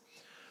guys.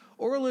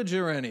 Orla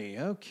Jareni.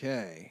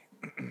 Okay.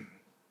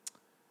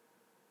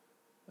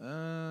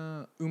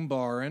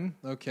 Umbaran.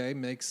 Okay,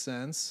 makes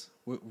sense.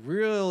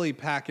 Really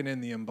packing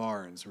in the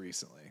Umbarans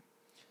recently.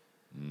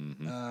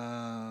 Mm-hmm.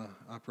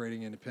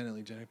 Operating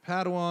independently. Jenny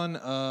Padawan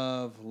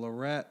of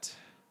Lorette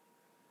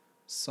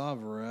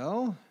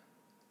Savarel.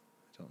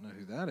 I don't know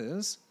who that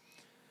is.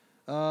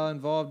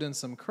 Involved in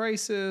some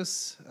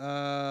crisis.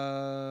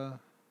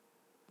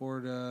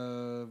 Board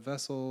a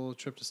vessel,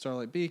 trip to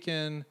Starlight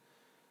Beacon.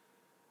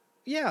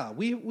 Yeah,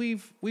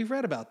 we've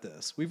read about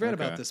this. We've read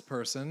about this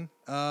person.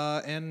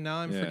 And now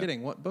I'm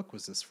forgetting, what book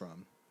was this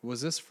from? Was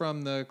this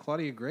from the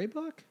Claudia Gray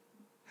book?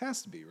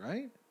 Has to be,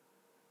 right?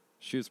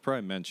 She was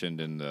probably mentioned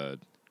in the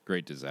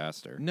Great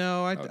Disaster.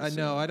 No, I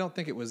don't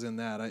think it was in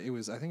that. I think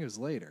it was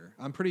later.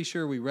 I'm pretty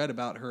sure we read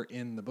about her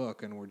in the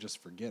book and we're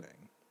just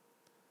forgetting.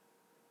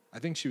 I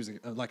think she was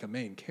like a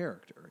main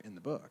character in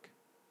the book.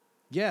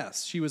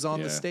 Yes, she was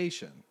on the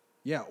station.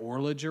 Yeah,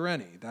 Orla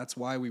Jareni. That's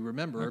why we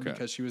remember her,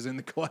 because she was in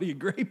the Claudia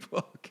Gray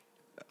book.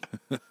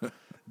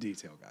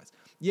 Detail, guys.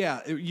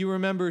 Yeah, you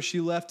remember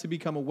she left to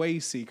become a way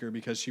seeker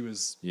because she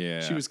was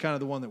kind of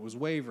the one that was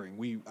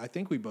wavering. I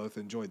think we both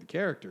enjoyed the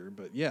character,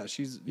 but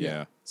she's.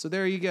 So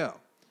there you go.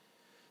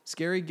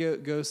 Scary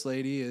Ghost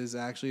Lady is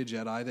actually a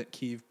Jedi that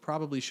Keeve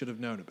probably should have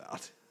known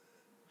about.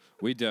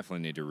 We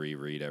definitely need to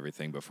reread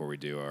everything before we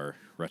do our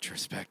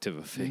retrospective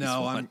of Phase 1.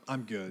 No,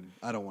 I'm good.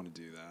 I don't want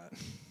to do that.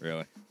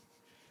 Really?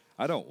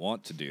 I don't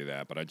want to do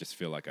that, but I just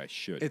feel like I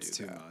should. It's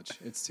too much.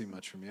 It's too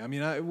much for me. I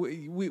mean,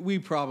 we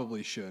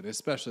probably should,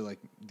 especially like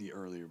the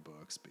earlier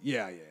books. But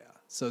yeah.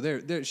 So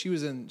there she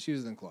was in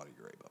Claudia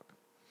Gray book.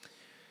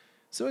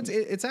 So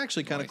it's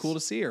actually kind of cool to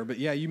see her. But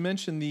yeah, you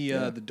mentioned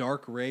the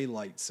dark ray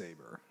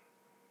lightsaber.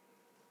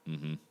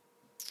 Mm-hmm.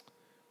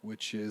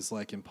 Which is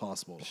like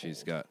impossible to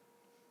hold. got.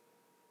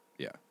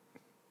 Yeah.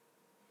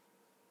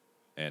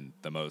 And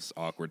the most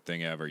awkward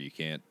thing ever, you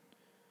can't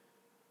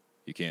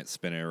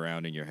spin it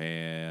around in your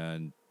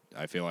hand.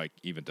 I feel like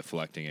even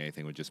deflecting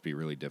anything would just be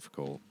really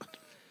difficult.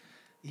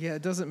 Yeah,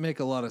 it doesn't make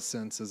a lot of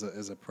sense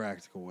as a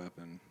practical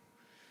weapon.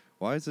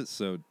 Why is it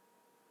so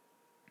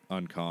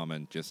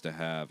uncommon just to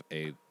have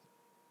a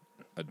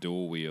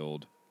dual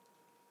wield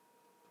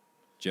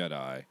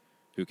Jedi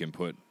who can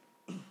put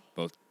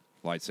both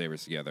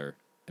lightsabers together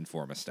and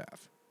form a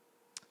staff?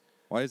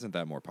 Why isn't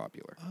that more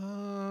popular?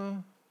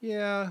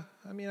 Yeah.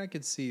 I mean, I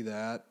could see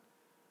that.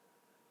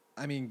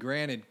 I mean,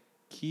 granted,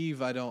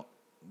 Keeve, I don't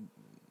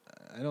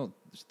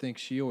think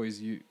she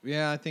always use.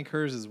 Yeah, I think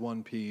hers is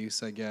one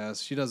piece, I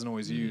guess. She doesn't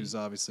always use,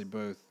 obviously,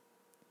 both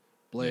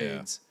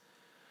blades.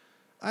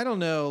 Yeah. I don't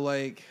know,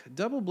 like,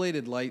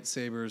 double-bladed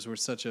lightsabers were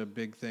such a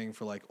big thing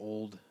for, like,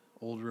 old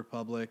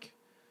Republic.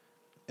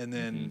 And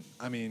then,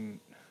 I mean,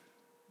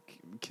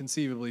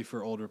 conceivably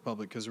for Old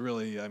Republic, because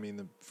really, I mean,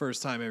 the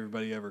first time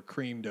everybody ever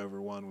creamed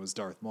over one was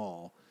Darth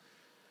Maul.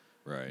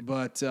 Right.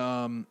 But,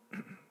 I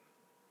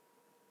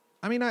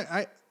mean,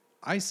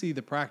 I see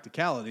the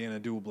practicality in a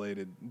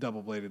double-bladed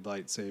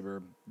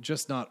lightsaber,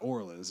 just not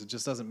Orla's. It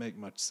just doesn't make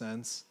much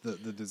sense,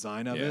 the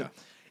design of it.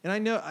 And I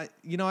know, I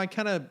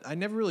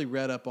never really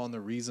read up on the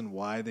reason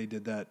why they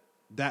did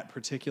that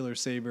particular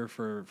saber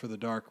for the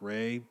Dark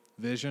Ray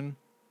vision.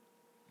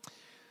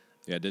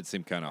 Yeah, it did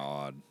seem kind of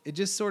odd. It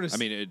just sort of... I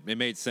mean, it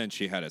made sense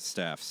she had a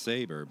staff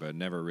saber, but it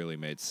never really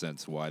made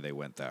sense why they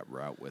went that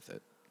route with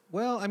it.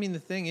 Well, I mean, the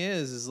thing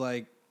is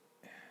like...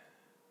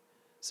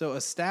 So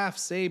a staff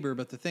saber,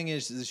 but the thing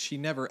is she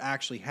never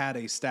actually had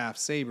a staff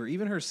saber.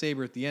 Even her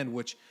saber at the end,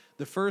 which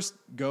the first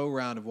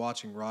go-round of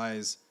watching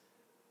Rise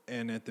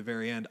and at the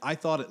very end, I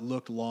thought it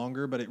looked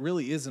longer, but it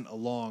really isn't a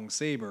long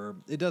saber.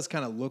 It does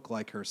kind of look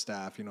like her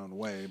staff, in a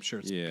way. I'm sure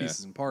it's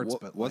pieces and parts,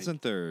 but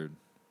wasn't there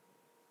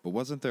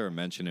a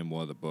mention in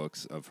one of the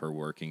books of her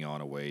working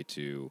on a way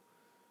to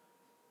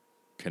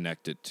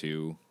connect it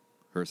to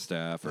her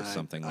staff or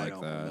something like that?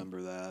 I don't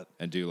remember that.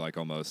 And do like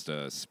almost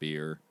a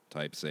spear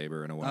type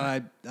saber in a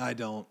way? I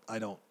don't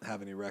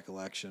have any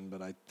recollection,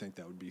 but I think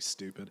that would be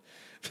stupid.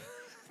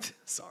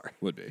 Sorry.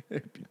 Would be.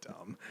 It'd be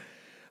dumb.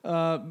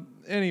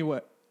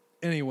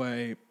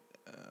 Anyway,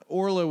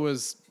 Orla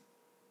was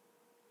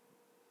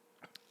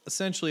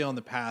essentially on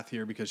the path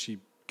here because she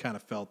kind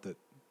of felt that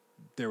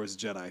there was a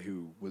Jedi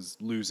who was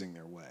losing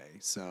their way.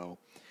 So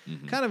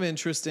kind of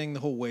interesting, the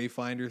whole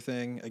Wayfinder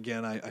thing.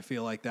 Again, I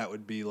feel like that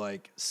would be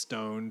like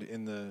stoned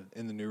in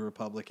the New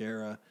Republic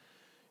era.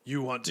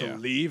 You want to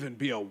leave and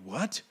be a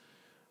what?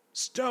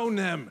 Stone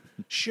them.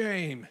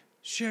 Shame.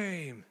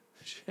 Shame.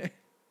 Shame.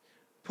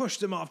 Push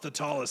them off the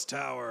tallest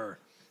tower.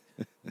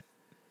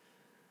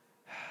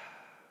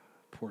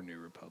 Poor New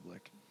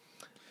Republic.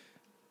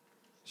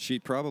 She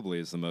probably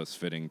is the most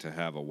fitting to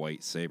have a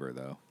white saber,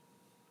 though.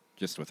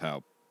 Just with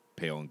how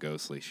pale and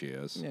ghostly she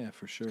is. Yeah,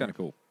 for sure. It's kind of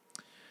cool.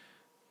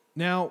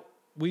 Now,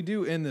 we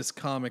do end this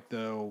comic,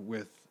 though,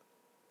 with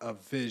a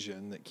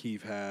vision that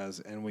Keeve has,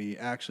 and we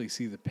actually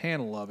see the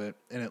panel of it,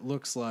 and it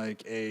looks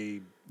like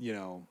a,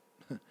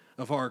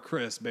 of our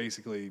Chris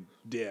basically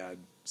dead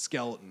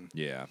skeleton.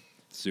 Yeah.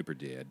 Super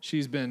dead.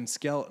 She's been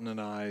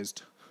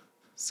skeletonized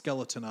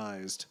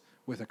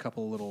with a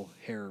couple little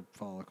hair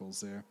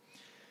follicles there.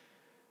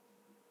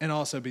 And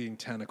also being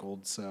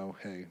tentacled, so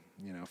hey,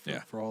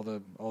 for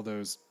all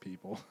those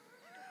people.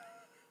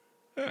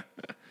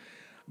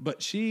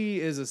 But she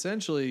is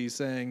essentially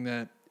saying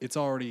that it's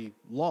already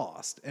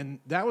lost. And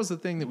that was the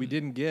thing that we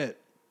didn't get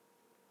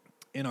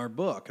in our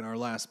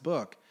last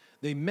book.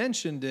 They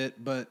mentioned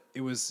it, but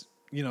it was,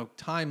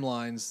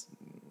 timelines,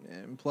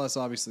 and plus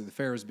obviously the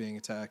fair is being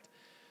attacked.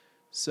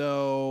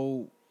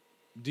 So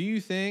do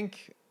you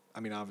think,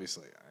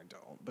 obviously I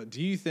don't, but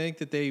do you think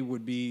that they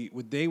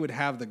would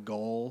have the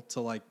goal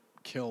to like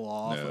kill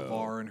off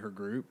Avar and her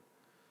group?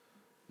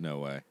 No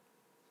way.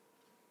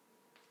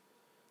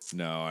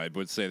 No, I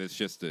would say that's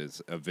just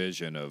a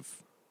vision of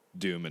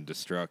doom and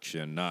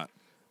destruction, not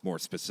more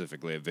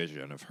specifically a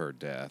vision of her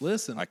death.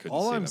 Listen,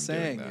 all I'm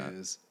saying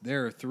is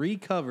there are 3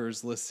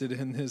 covers listed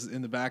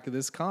in the back of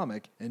this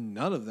comic, and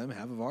none of them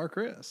have Avar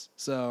Kriss.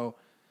 So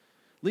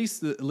at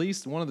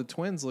least one of the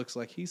twins looks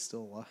like he's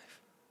still alive.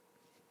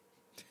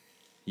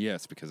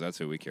 Yes, because that's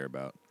who we care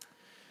about.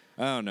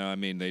 I don't know.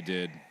 They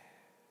did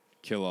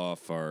kill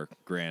off our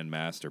Grand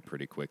Master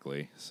pretty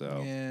quickly.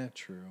 So yeah,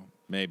 true.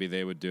 Maybe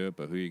they would do it,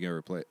 but who are you going to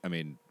replace?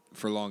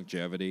 For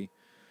longevity,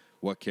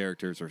 what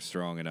characters are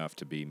strong enough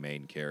to be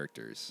main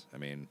characters?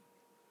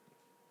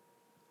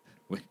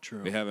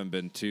 We haven't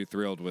been too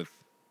thrilled with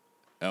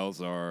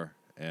Elzar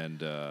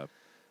and.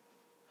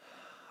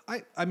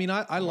 I like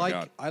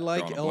Elzar.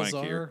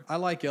 I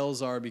like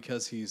Elzar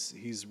because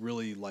he's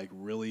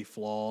really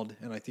flawed,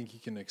 and I think you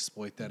can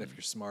exploit that if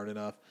you're smart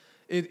enough.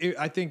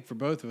 I think for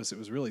both of us, it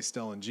was really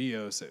Stellan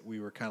Geos that we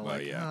were kind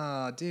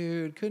of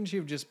dude, couldn't you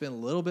have just been a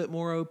little bit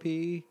more OP?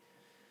 Be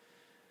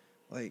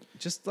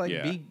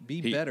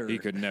better. He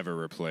could never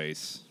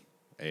replace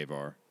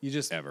Avar. You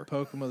just ever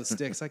poke him with a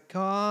stick. It's like,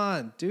 come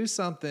on, do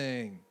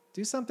something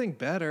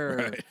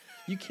better. Right.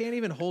 You can't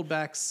even hold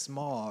back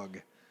Smog.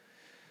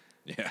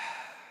 Yeah.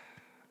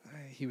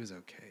 He was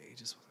okay. He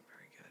just wasn't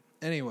very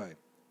good. Anyway,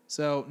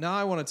 so now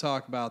I want to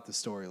talk about the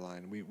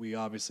storyline. We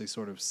obviously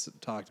sort of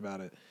talked about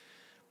it.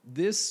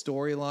 This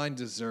storyline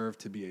deserved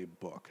to be a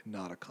book,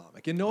 not a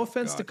comic. And no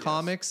offense to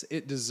comics,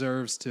 it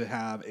deserves to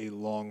have a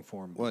long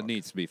form book. Well, it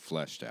needs to be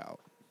fleshed out.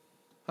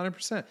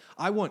 100%.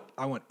 I want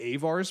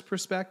Avar's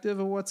perspective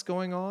of what's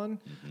going on.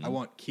 Mm-hmm. I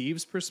want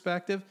Keeve's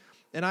perspective.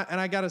 And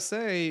I got to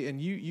say, and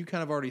you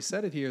kind of already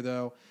said it here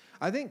though,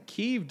 I think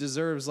Keeve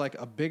deserves like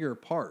a bigger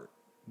part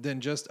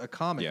than just a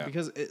comic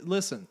because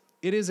listen,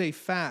 it is a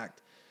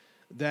fact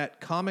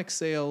that comic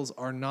sales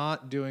are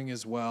not doing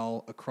as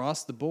well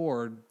across the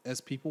board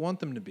as people want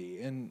them to be.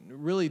 And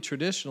really,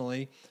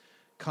 traditionally,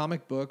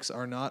 comic books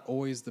are not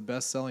always the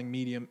best-selling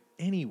medium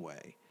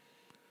anyway.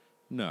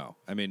 No.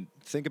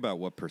 Think about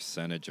what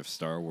percentage of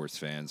Star Wars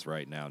fans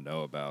right now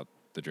know about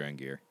the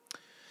Drengir.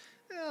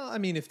 Well,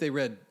 if they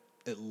read,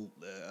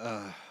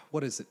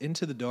 what is it,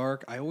 Into the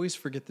Dark? I always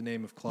forget the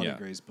name of Claudia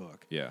Gray's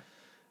book. Yeah.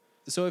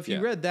 So if you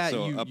read that,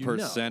 so you a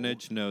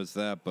percentage knows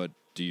that, but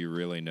do you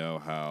really know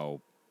how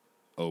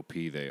OP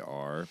they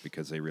are?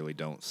 Because they really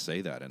don't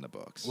say that in the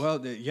books. Well,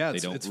 they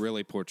don't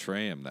really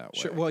portray them that way.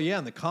 Sure, well, yeah,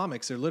 in the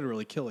comics, they're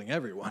literally killing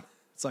everyone.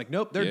 It's like,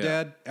 nope, they're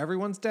dead.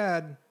 Everyone's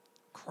dead.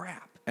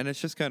 Crap. And it's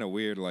just kind of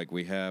weird. Like,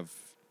 we have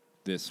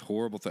this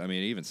horrible thing. It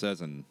even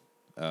says in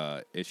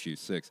issue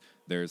 6,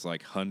 there's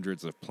like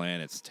hundreds of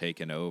planets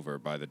taken over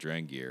by the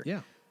Drengir.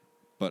 Yeah.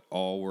 But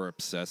all we're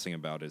obsessing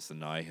about is the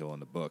Nihil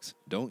in the books.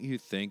 Don't you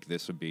think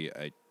this would be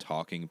a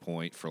talking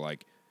point for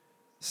like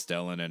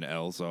Stellan and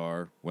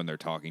Elzar when they're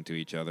talking to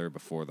each other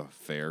before the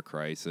fair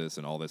crisis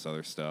and all this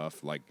other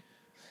stuff? Like,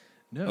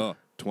 no,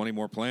 20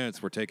 more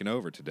planets were taken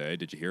over today.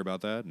 Did you hear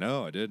about that?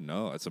 No, I didn't.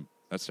 No,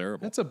 that's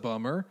terrible. That's a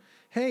bummer.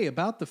 Hey,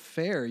 about the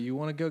fair, you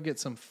want to go get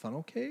some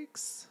funnel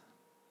cakes?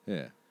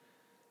 Yeah.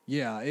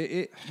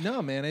 Yeah,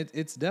 no, man,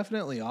 it's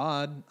definitely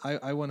odd. I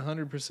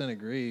 100%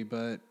 agree,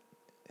 but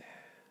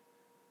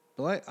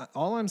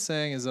all I'm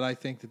saying is that I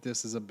think that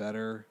this is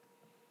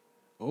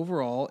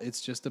overall,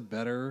 it's just a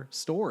better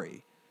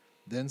story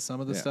than some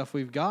of the stuff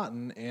we've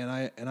gotten,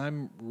 and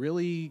I'm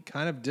really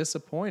kind of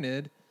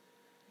disappointed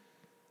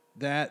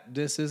that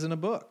this isn't a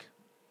book.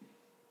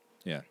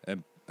 Yeah,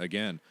 and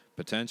again,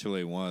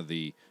 potentially one of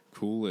the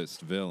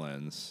coolest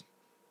villains,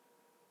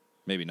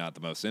 maybe not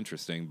the most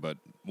interesting, but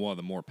one of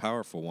the more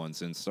powerful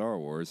ones in Star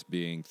Wars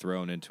being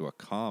thrown into a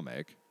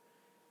comic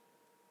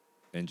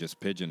and just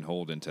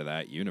pigeonholed into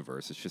that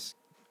universe. It's just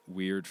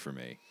weird for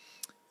me.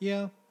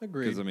 Yeah,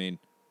 agreed. Because,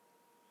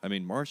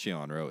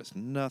 Marchion Ro is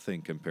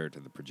nothing compared to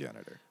the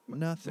Progenitor.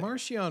 Nothing.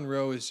 Marchion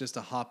Ro is just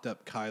a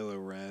hopped-up Kylo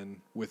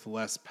Ren with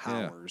less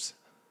powers.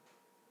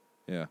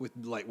 Yeah. With,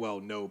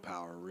 no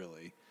power,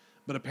 really.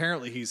 But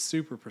apparently he's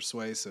super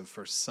persuasive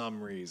for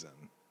some reason.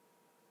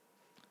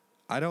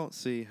 I don't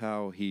see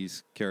how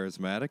he's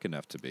charismatic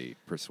enough to be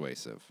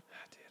persuasive.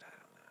 Dude,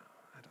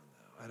 I don't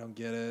know. I don't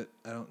get it.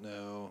 I don't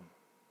know.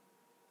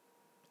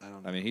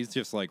 He's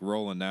just like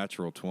rolling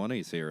natural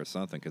 20s here or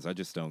something, because I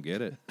just don't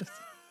get it.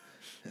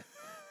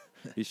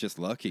 He's just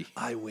lucky.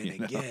 I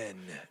win again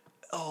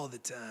all the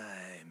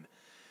time.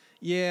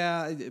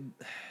 Yeah.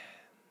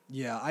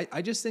 Yeah,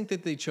 I just think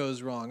that they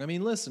chose wrong. I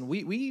mean, listen,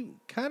 we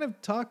kind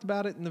of talked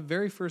about it in the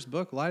very first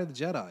book, Light of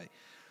the Jedi.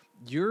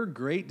 Your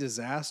great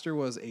disaster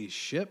was a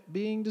ship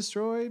being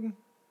destroyed.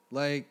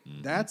 Like,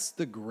 that's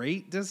the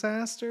great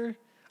disaster.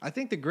 I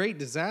think the great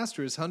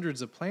disaster is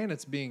hundreds of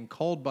planets being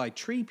culled by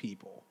tree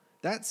people.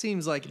 That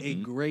seems like a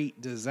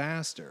great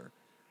disaster.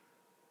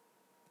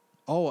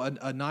 Oh,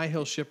 a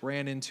Nihil ship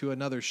ran into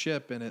another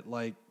ship, and it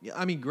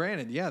I mean,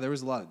 granted, yeah, there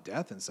was a lot of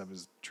death and stuff. It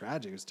was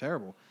tragic. It was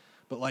terrible.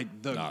 But like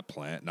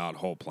not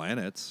whole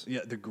planets. Yeah,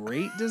 the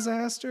great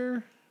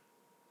disaster.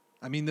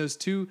 I mean, those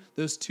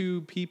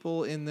two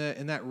people in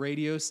that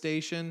radio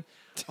station.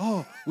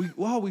 Oh,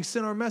 we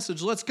sent our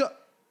message. Let's go.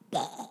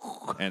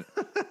 And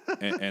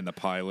the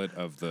pilot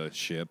of the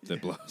ship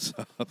that blows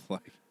up.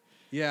 Like,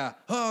 yeah.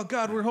 Oh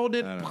God, we're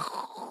holding it.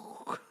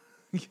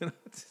 You know,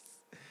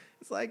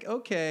 it's like,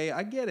 okay,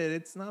 I get it.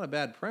 It's not a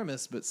bad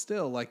premise, but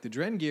still, like, the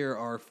Drengir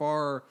are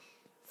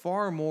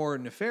far more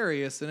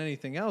nefarious than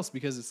anything else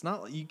because it's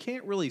not, you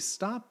can't really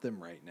stop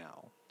them right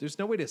now. There's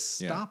no way to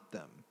stop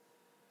them.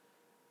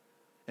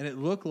 And it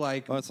looked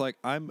like, well, it's like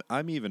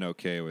I'm even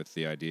okay with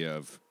the idea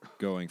of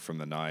going from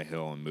the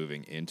Nihil and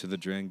moving into the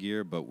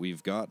Drengir, but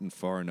we've gotten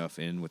far enough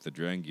in with the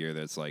Drengir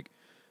that's like,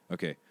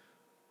 okay,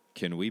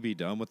 can we be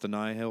done with the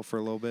Nihil for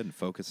a little bit and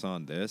focus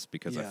on this?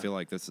 Because I feel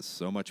like this is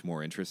so much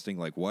more interesting.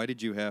 Like, why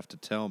did you have to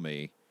tell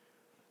me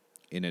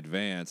in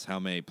advance how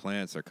many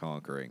planets are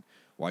conquering?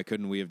 Why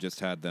couldn't we have just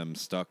had them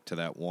stuck to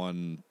that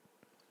one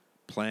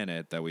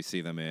planet that we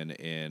see them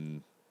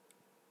in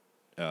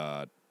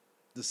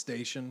the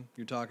station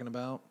you're talking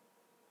about?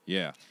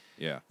 Yeah,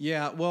 yeah.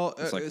 Yeah, well...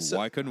 it's like,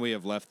 why couldn't we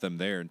have left them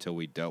there until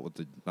we dealt with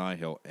the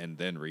Nihil and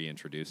then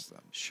reintroduced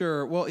them?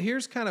 Sure. Well,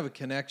 here's kind of a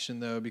connection,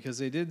 though, because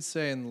they did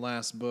say in the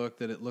last book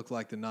that it looked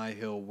like the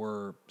Nihil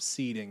were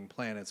seeding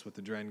planets with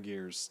the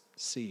Drengir's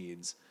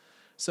seeds.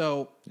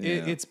 So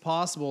it's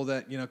possible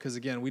that, because,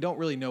 again, we don't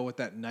really know what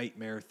that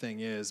nightmare thing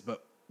is,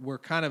 but we're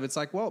kind of... It's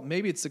like, well,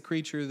 maybe it's the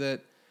creature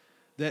that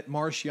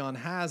Marchion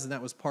has, and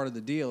that was part of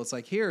the deal. It's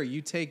like, here,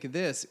 you take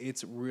this.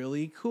 It's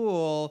really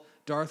cool.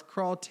 Darth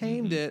Krall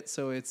tamed it,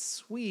 so it's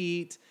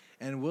sweet,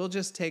 and we'll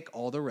just take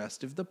all the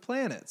rest of the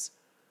planets.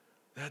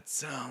 That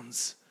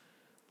sounds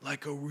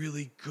like a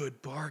really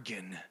good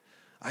bargain.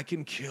 I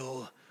can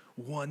kill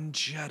one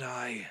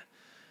Jedi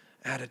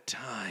at a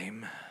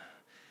time.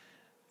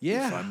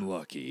 Yeah. If I'm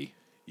lucky.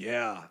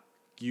 Yeah,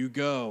 you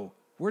go.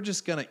 We're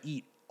just going to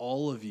eat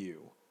all of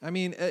you. I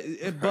mean,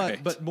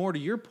 but more to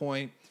your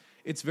point,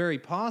 it's very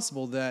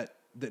possible that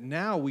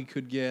now we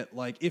could get,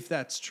 like, if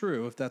that's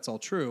true, if that's all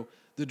true,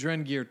 the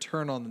Drengir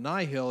turn on the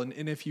Nihil.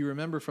 And if you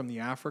remember from the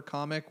Afra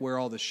comic where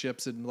all the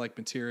ships had, like,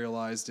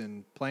 materialized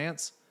in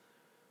plants.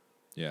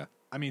 Yeah.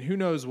 I mean, who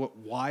knows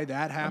why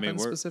that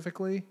happened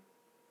specifically?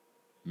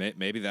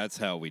 Maybe that's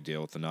how we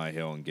deal with the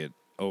Nihil and get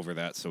over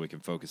that so we can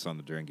focus on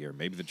the Drengir.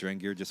 Maybe the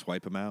Drengir just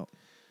wipe them out.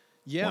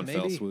 Yeah, One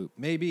fell swoop.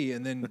 Maybe,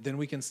 and then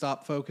we can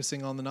stop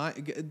focusing on the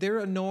Nihil. They're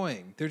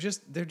annoying. They're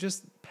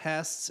just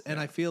pests, and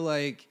I feel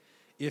like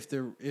if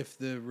the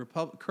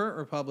current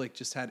Republic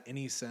just had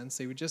any sense,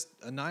 they would just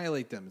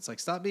annihilate them. It's like,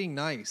 stop being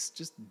nice,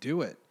 just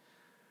do it.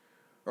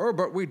 Oh,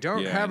 but we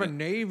don't have a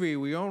navy.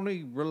 We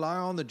only rely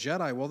on the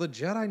Jedi. Well, the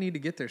Jedi need to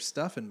get their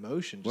stuff in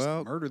motion.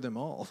 Just murder them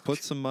all.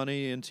 Put some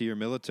money into your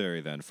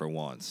military then for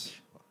once.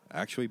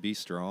 Actually be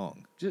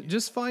strong.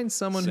 Just find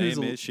someone who's...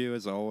 Same issue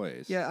as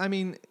always. Yeah, I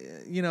mean,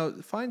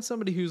 find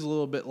somebody who's a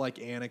little bit like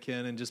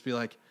Anakin and just be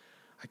like,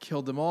 I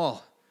killed them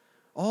all.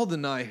 All the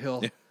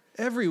Nihil.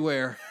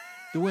 Everywhere.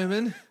 The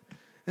women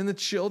and the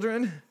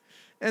children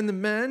and the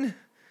men.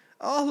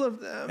 All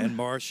of them. And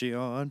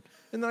Marchion.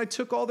 And then I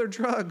took all their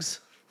drugs.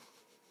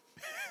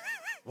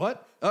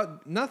 What?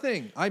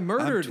 Nothing. I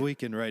murdered. I'm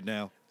tweaking right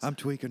now.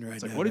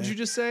 Like, what did you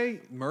just say?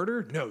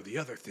 Murder? No, the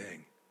other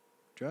thing.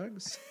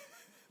 Drugs?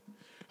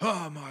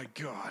 Oh, my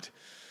God.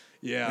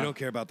 Yeah. You don't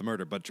care about the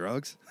murder, but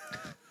drugs?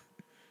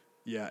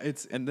 Yeah,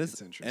 it's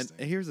interesting. And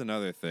here's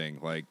another thing.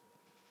 Like,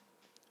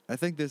 I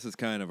think this is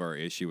kind of our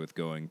issue with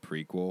going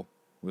prequel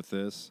with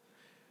this.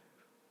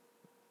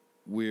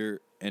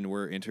 We're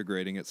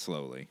integrating it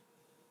slowly.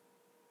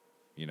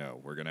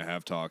 We're going to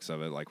have talks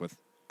of it, like with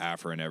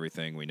Afra and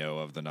everything we know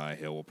of the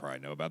Nihil. We'll probably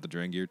know about the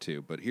Drengir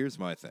too. But here's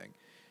my thing.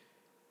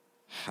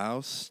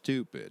 How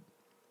stupid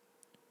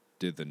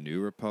did the New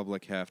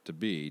Republic have to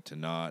be to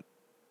not...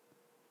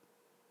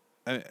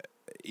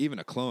 even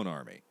a clone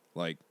army,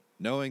 like,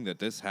 knowing that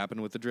this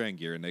happened with the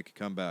Drengir and they could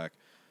come back,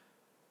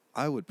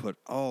 I would put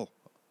all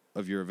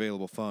of your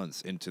available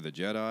funds into the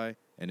Jedi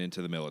and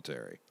into the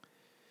military.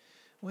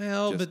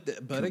 Well,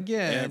 but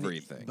again,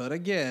 everything. But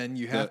again,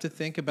 you have to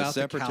think about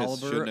the Separatists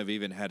caliber. Shouldn't have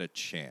even had a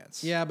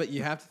chance. Yeah, but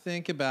you have to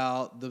think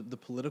about the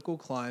political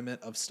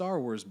climate of Star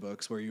Wars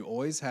books, where you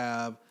always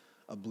have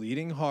a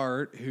bleeding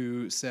heart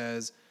who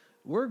says,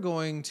 we're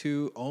going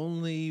to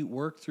only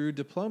work through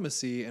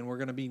diplomacy and we're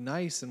going to be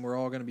nice and we're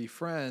all going to be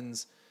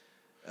friends.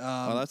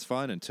 Well, that's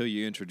fine until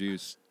you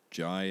introduce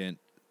giant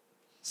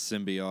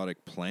symbiotic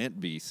plant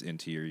beasts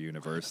into your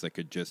universe that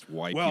could just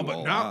wipe you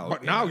all out.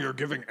 But now you're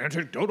giving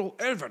anecdotal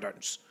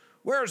evidence.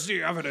 Where's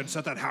the evidence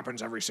that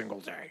happens every single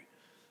day?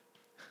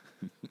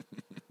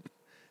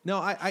 No,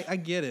 I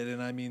get it,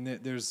 and I mean,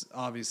 there's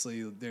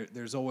obviously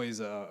there's always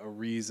a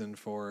reason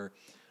for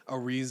a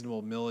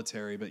reasonable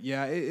military, but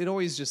yeah, it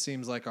always just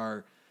seems like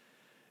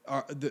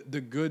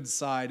the good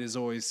side is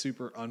always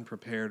super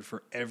unprepared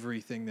for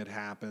everything that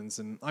happens,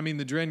 and I mean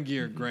the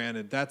Drengir,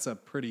 granted, that's a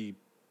pretty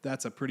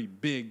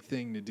big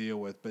thing to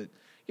deal with, but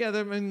yeah,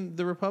 I mean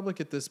the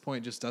Republic at this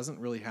point just doesn't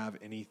really have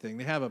anything.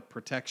 They have a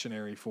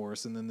protectionary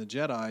force, and then the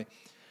Jedi,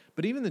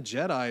 but even the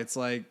Jedi, it's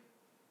like.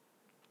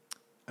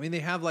 I mean,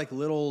 they have like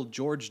little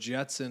George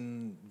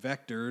Jetson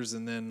vectors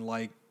and then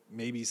like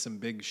maybe some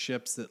big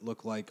ships that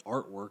look like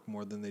artwork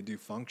more than they do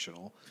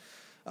functional.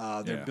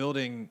 They're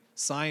building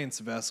science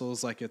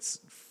vessels like it's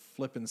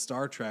flipping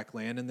Star Trek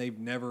land, and they've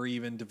never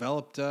even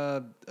developed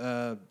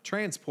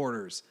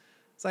transporters.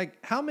 It's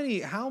like how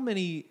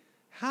many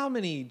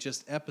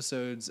just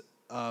episodes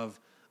of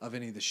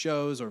any of the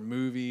shows or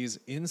movies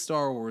in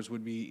Star Wars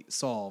would be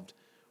solved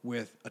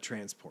with a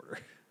transporter?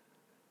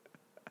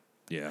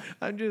 Yeah.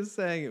 I'm just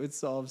saying it would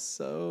solve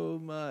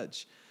so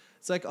much.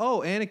 It's like,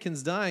 oh,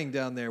 Anakin's dying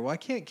down there. Well, I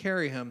can't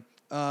carry him.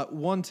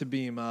 One to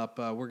beam up.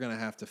 We're going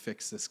to have to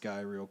fix this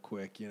guy real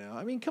quick, you know?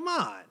 I mean, come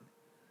on.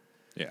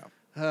 Yeah.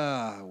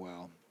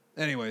 Well.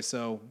 Anyway,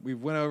 so we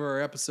went over our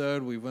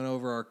episode. We went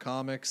over our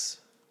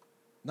comics.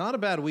 Not a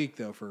bad week,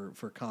 though,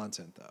 for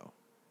content, though.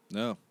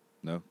 No.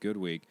 Good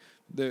week.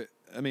 The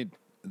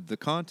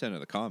content of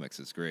the comics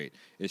is great.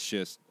 It's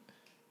just...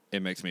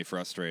 It makes me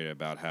frustrated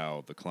about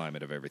how the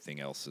climate of everything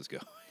else is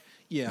going.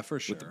 Yeah, for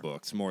sure. With the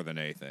books, more than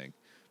anything.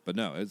 But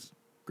no, it's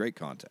great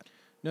content.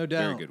 No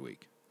doubt. Very good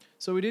week.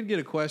 So we did get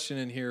a question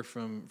in here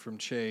from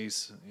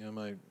Chase, you know,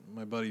 my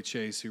buddy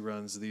Chase, who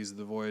runs These Are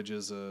the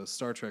Voyages, a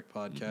Star Trek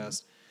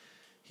podcast.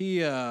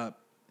 He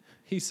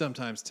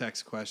sometimes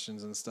texts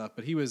questions and stuff,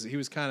 but he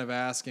was kind of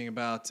asking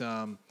about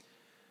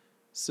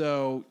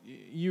so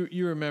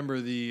you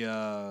remember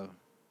the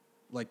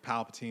like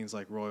Palpatine's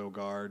like Royal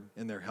Guard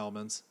and their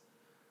helmets?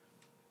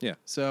 Yeah.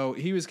 So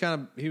he was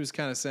kind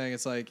of saying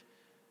it's like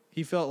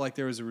he felt like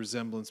there was a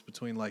resemblance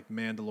between like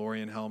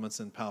Mandalorian helmets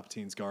and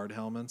Palpatine's guard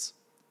helmets,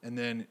 and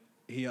then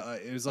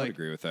it was like, I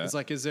agree with that. It's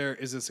like, is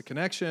this a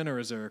connection or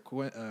is there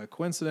a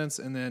coincidence?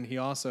 And then he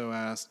also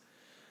asked,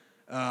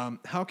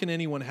 how can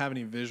anyone have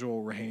any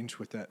visual range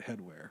with that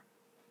headwear?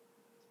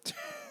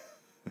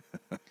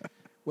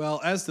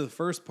 Well, as to the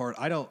first part,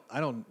 I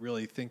don't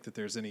really think that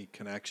there's any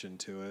connection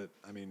to it.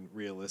 I mean,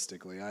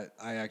 realistically, I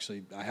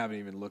haven't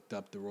even looked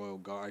up the Royal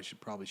Guard. I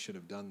probably should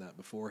have done that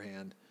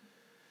beforehand.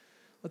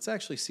 Let's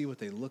actually see what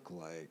they look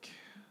like.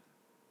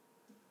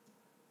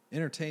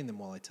 Entertain them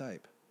while I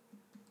type.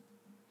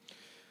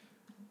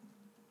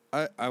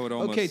 I would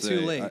almost say... Okay,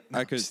 too late.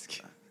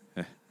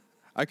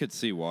 I could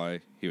see why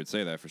he would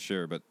say that for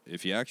sure, but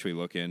if you actually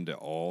look into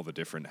all the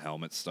different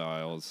helmet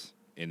styles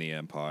in the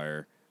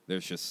Empire,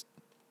 there's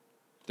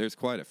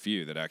quite a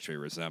few that actually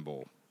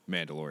resemble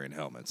Mandalorian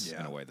helmets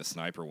in a way. The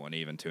sniper one,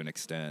 even to an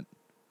extent.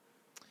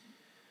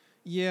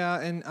 Yeah,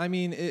 and I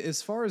mean,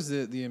 as far as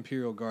the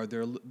Imperial Guard,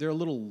 they're a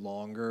little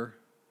longer.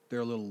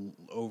 They're a little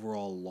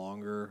overall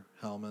longer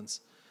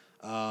helmets.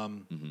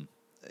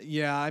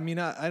 Yeah, I mean,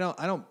 I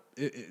don't.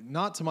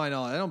 Not to my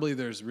knowledge, I don't believe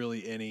there's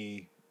really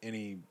any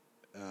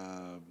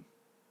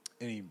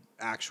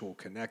actual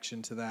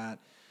connection to that.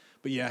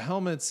 But yeah,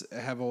 helmets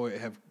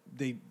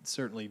they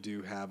certainly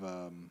do have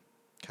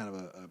kind of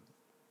a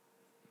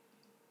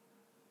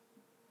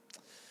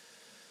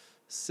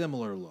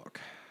similar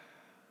look.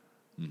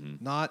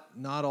 Mm-hmm.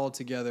 Not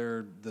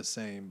altogether the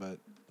same, but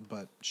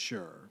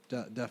sure,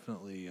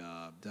 definitely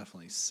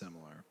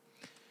similar.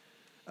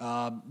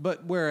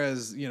 But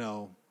whereas, you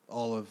know,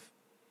 all of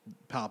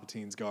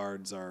Palpatine's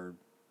guards are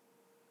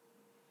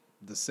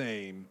the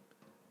same,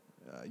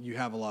 you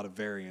have a lot of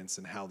variance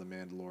in how the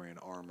Mandalorian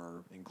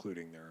armor,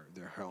 including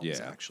their helms,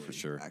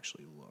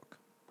 actually look.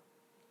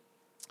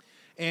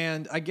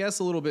 And I guess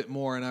a little bit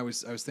more, and I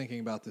was thinking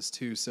about this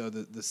too. So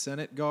the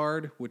Senate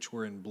Guard, which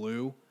were in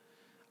blue,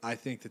 I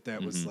think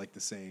that was like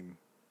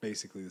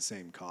basically the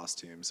same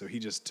costume. So he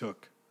just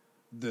took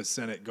the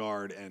Senate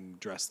Guard and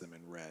dressed them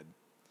in red.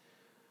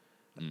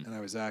 And I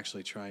was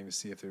actually trying to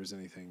see if there was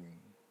anything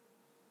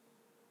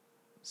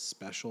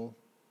special.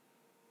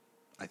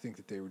 I think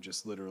that they were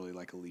just literally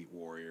like elite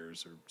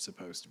warriors, or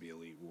supposed to be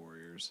elite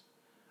warriors.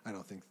 I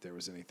don't think that there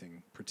was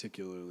anything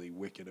particularly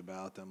wicked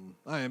about them.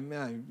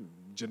 I'm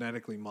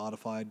genetically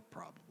modified,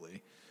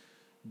 probably.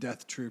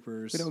 Death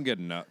troopers. We don't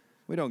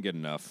get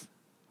enough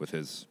with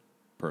his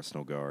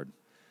personal guard.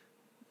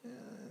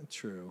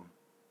 True.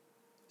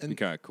 It'd be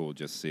kind of cool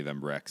just to see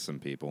them wreck some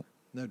people.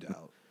 No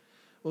doubt.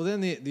 Well,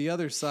 then the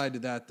other side to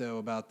that, though,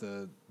 about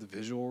the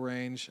visual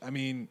range, I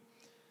mean,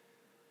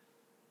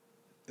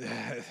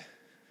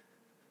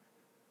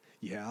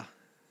 yeah,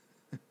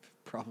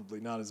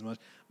 probably not as much.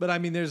 But, I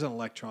mean, there's an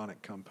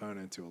electronic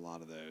component to a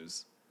lot of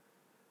those.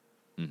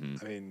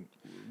 Mm-hmm.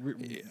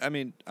 I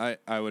mean,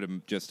 I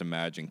would just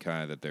imagine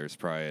kind of that there's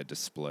probably a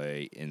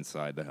display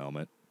inside the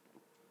helmet.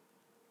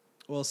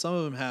 Well, some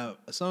of them I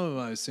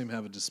assume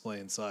have a display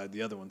inside.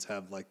 The other ones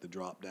have like the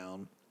drop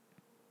down.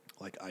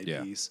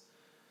 eyepiece.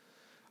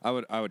 I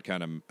would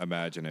kind of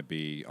imagine it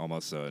be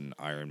almost an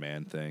Iron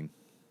Man thing.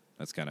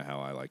 That's kind of how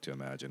I like to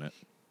imagine it.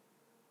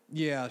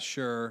 Yeah,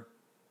 sure.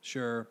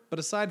 But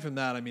aside from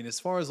that, I mean, as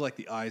far as like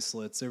the eye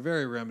slits, they're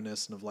very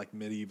reminiscent of like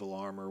medieval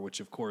armor, which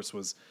of course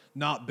was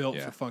not built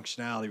for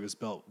functionality, it was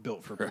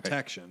built for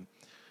protection.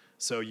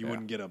 So you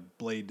wouldn't get a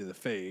blade to the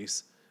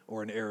face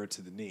or an arrow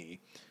to the knee.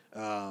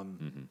 So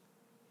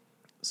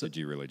did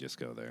you really just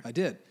go there? I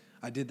did.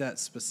 I did that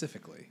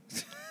specifically.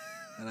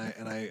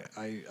 And I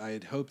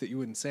had hoped that you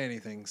wouldn't say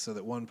anything so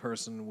that one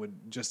person would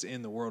just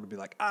in the world would be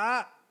like,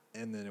 ah,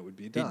 and then it would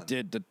be done. He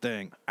did the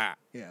thing. Ah.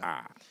 Yeah.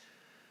 Ah.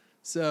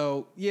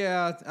 So,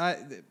 yeah,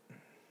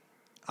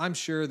 I'm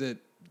sure that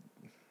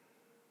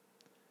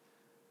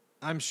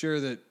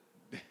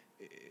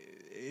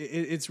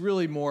it's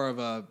really more of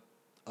a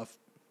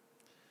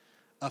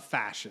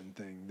fashion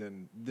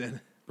thing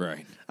than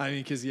right. I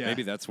mean, because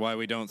maybe that's why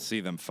we don't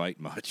see them fight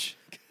much.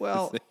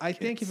 Well, I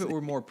think if it were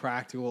more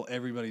practical,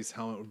 everybody's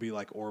helmet would be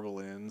like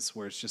Orbalin's,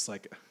 where it's just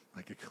like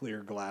a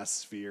clear glass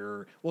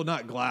sphere. Well,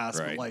 not glass,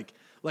 but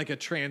like a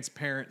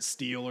transparent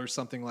steel or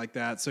something like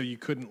that, so you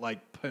couldn't like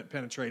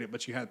penetrate it,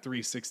 but you had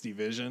 360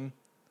 vision.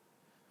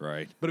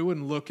 Right. But it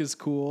wouldn't look as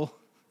cool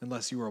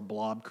unless you were a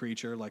blob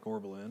creature like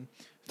Orbalin.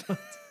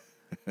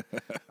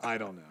 I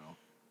don't know.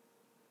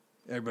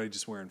 Everybody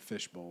just wearing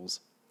fish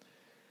bowls.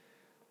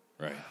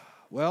 Right.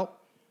 Well,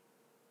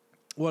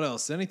 what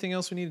else? Anything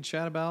else we need to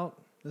chat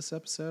about this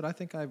episode? I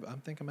think I'm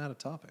out of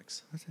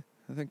topics. I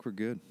think we're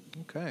good.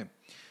 Okay.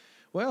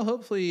 Well,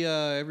 hopefully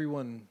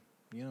everyone,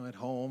 at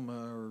home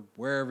or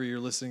wherever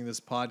you're listening to this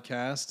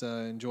podcast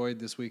enjoyed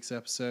this week's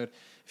episode.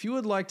 If you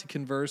would like to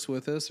converse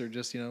with us or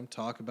just,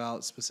 talk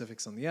about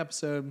specifics on the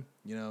episode,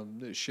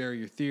 share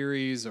your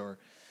theories or,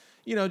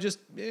 just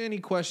any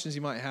questions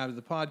you might have to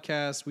the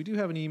podcast, we do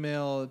have an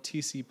email,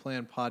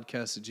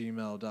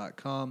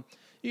 tcplanpodcast@gmail.com.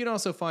 You can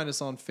also find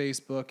us on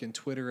Facebook and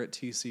Twitter at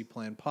TC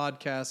Plan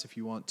Podcast if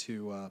you want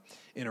to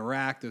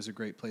interact. Those are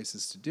great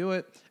places to do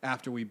it.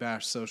 After we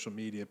bash social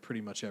media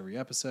pretty much every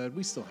episode,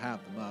 we still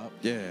have them up.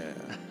 Yeah.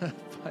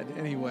 But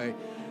anyway,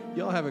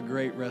 y'all have a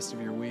great rest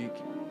of your week.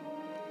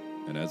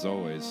 And as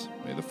always,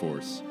 may the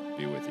Force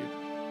be with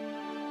you.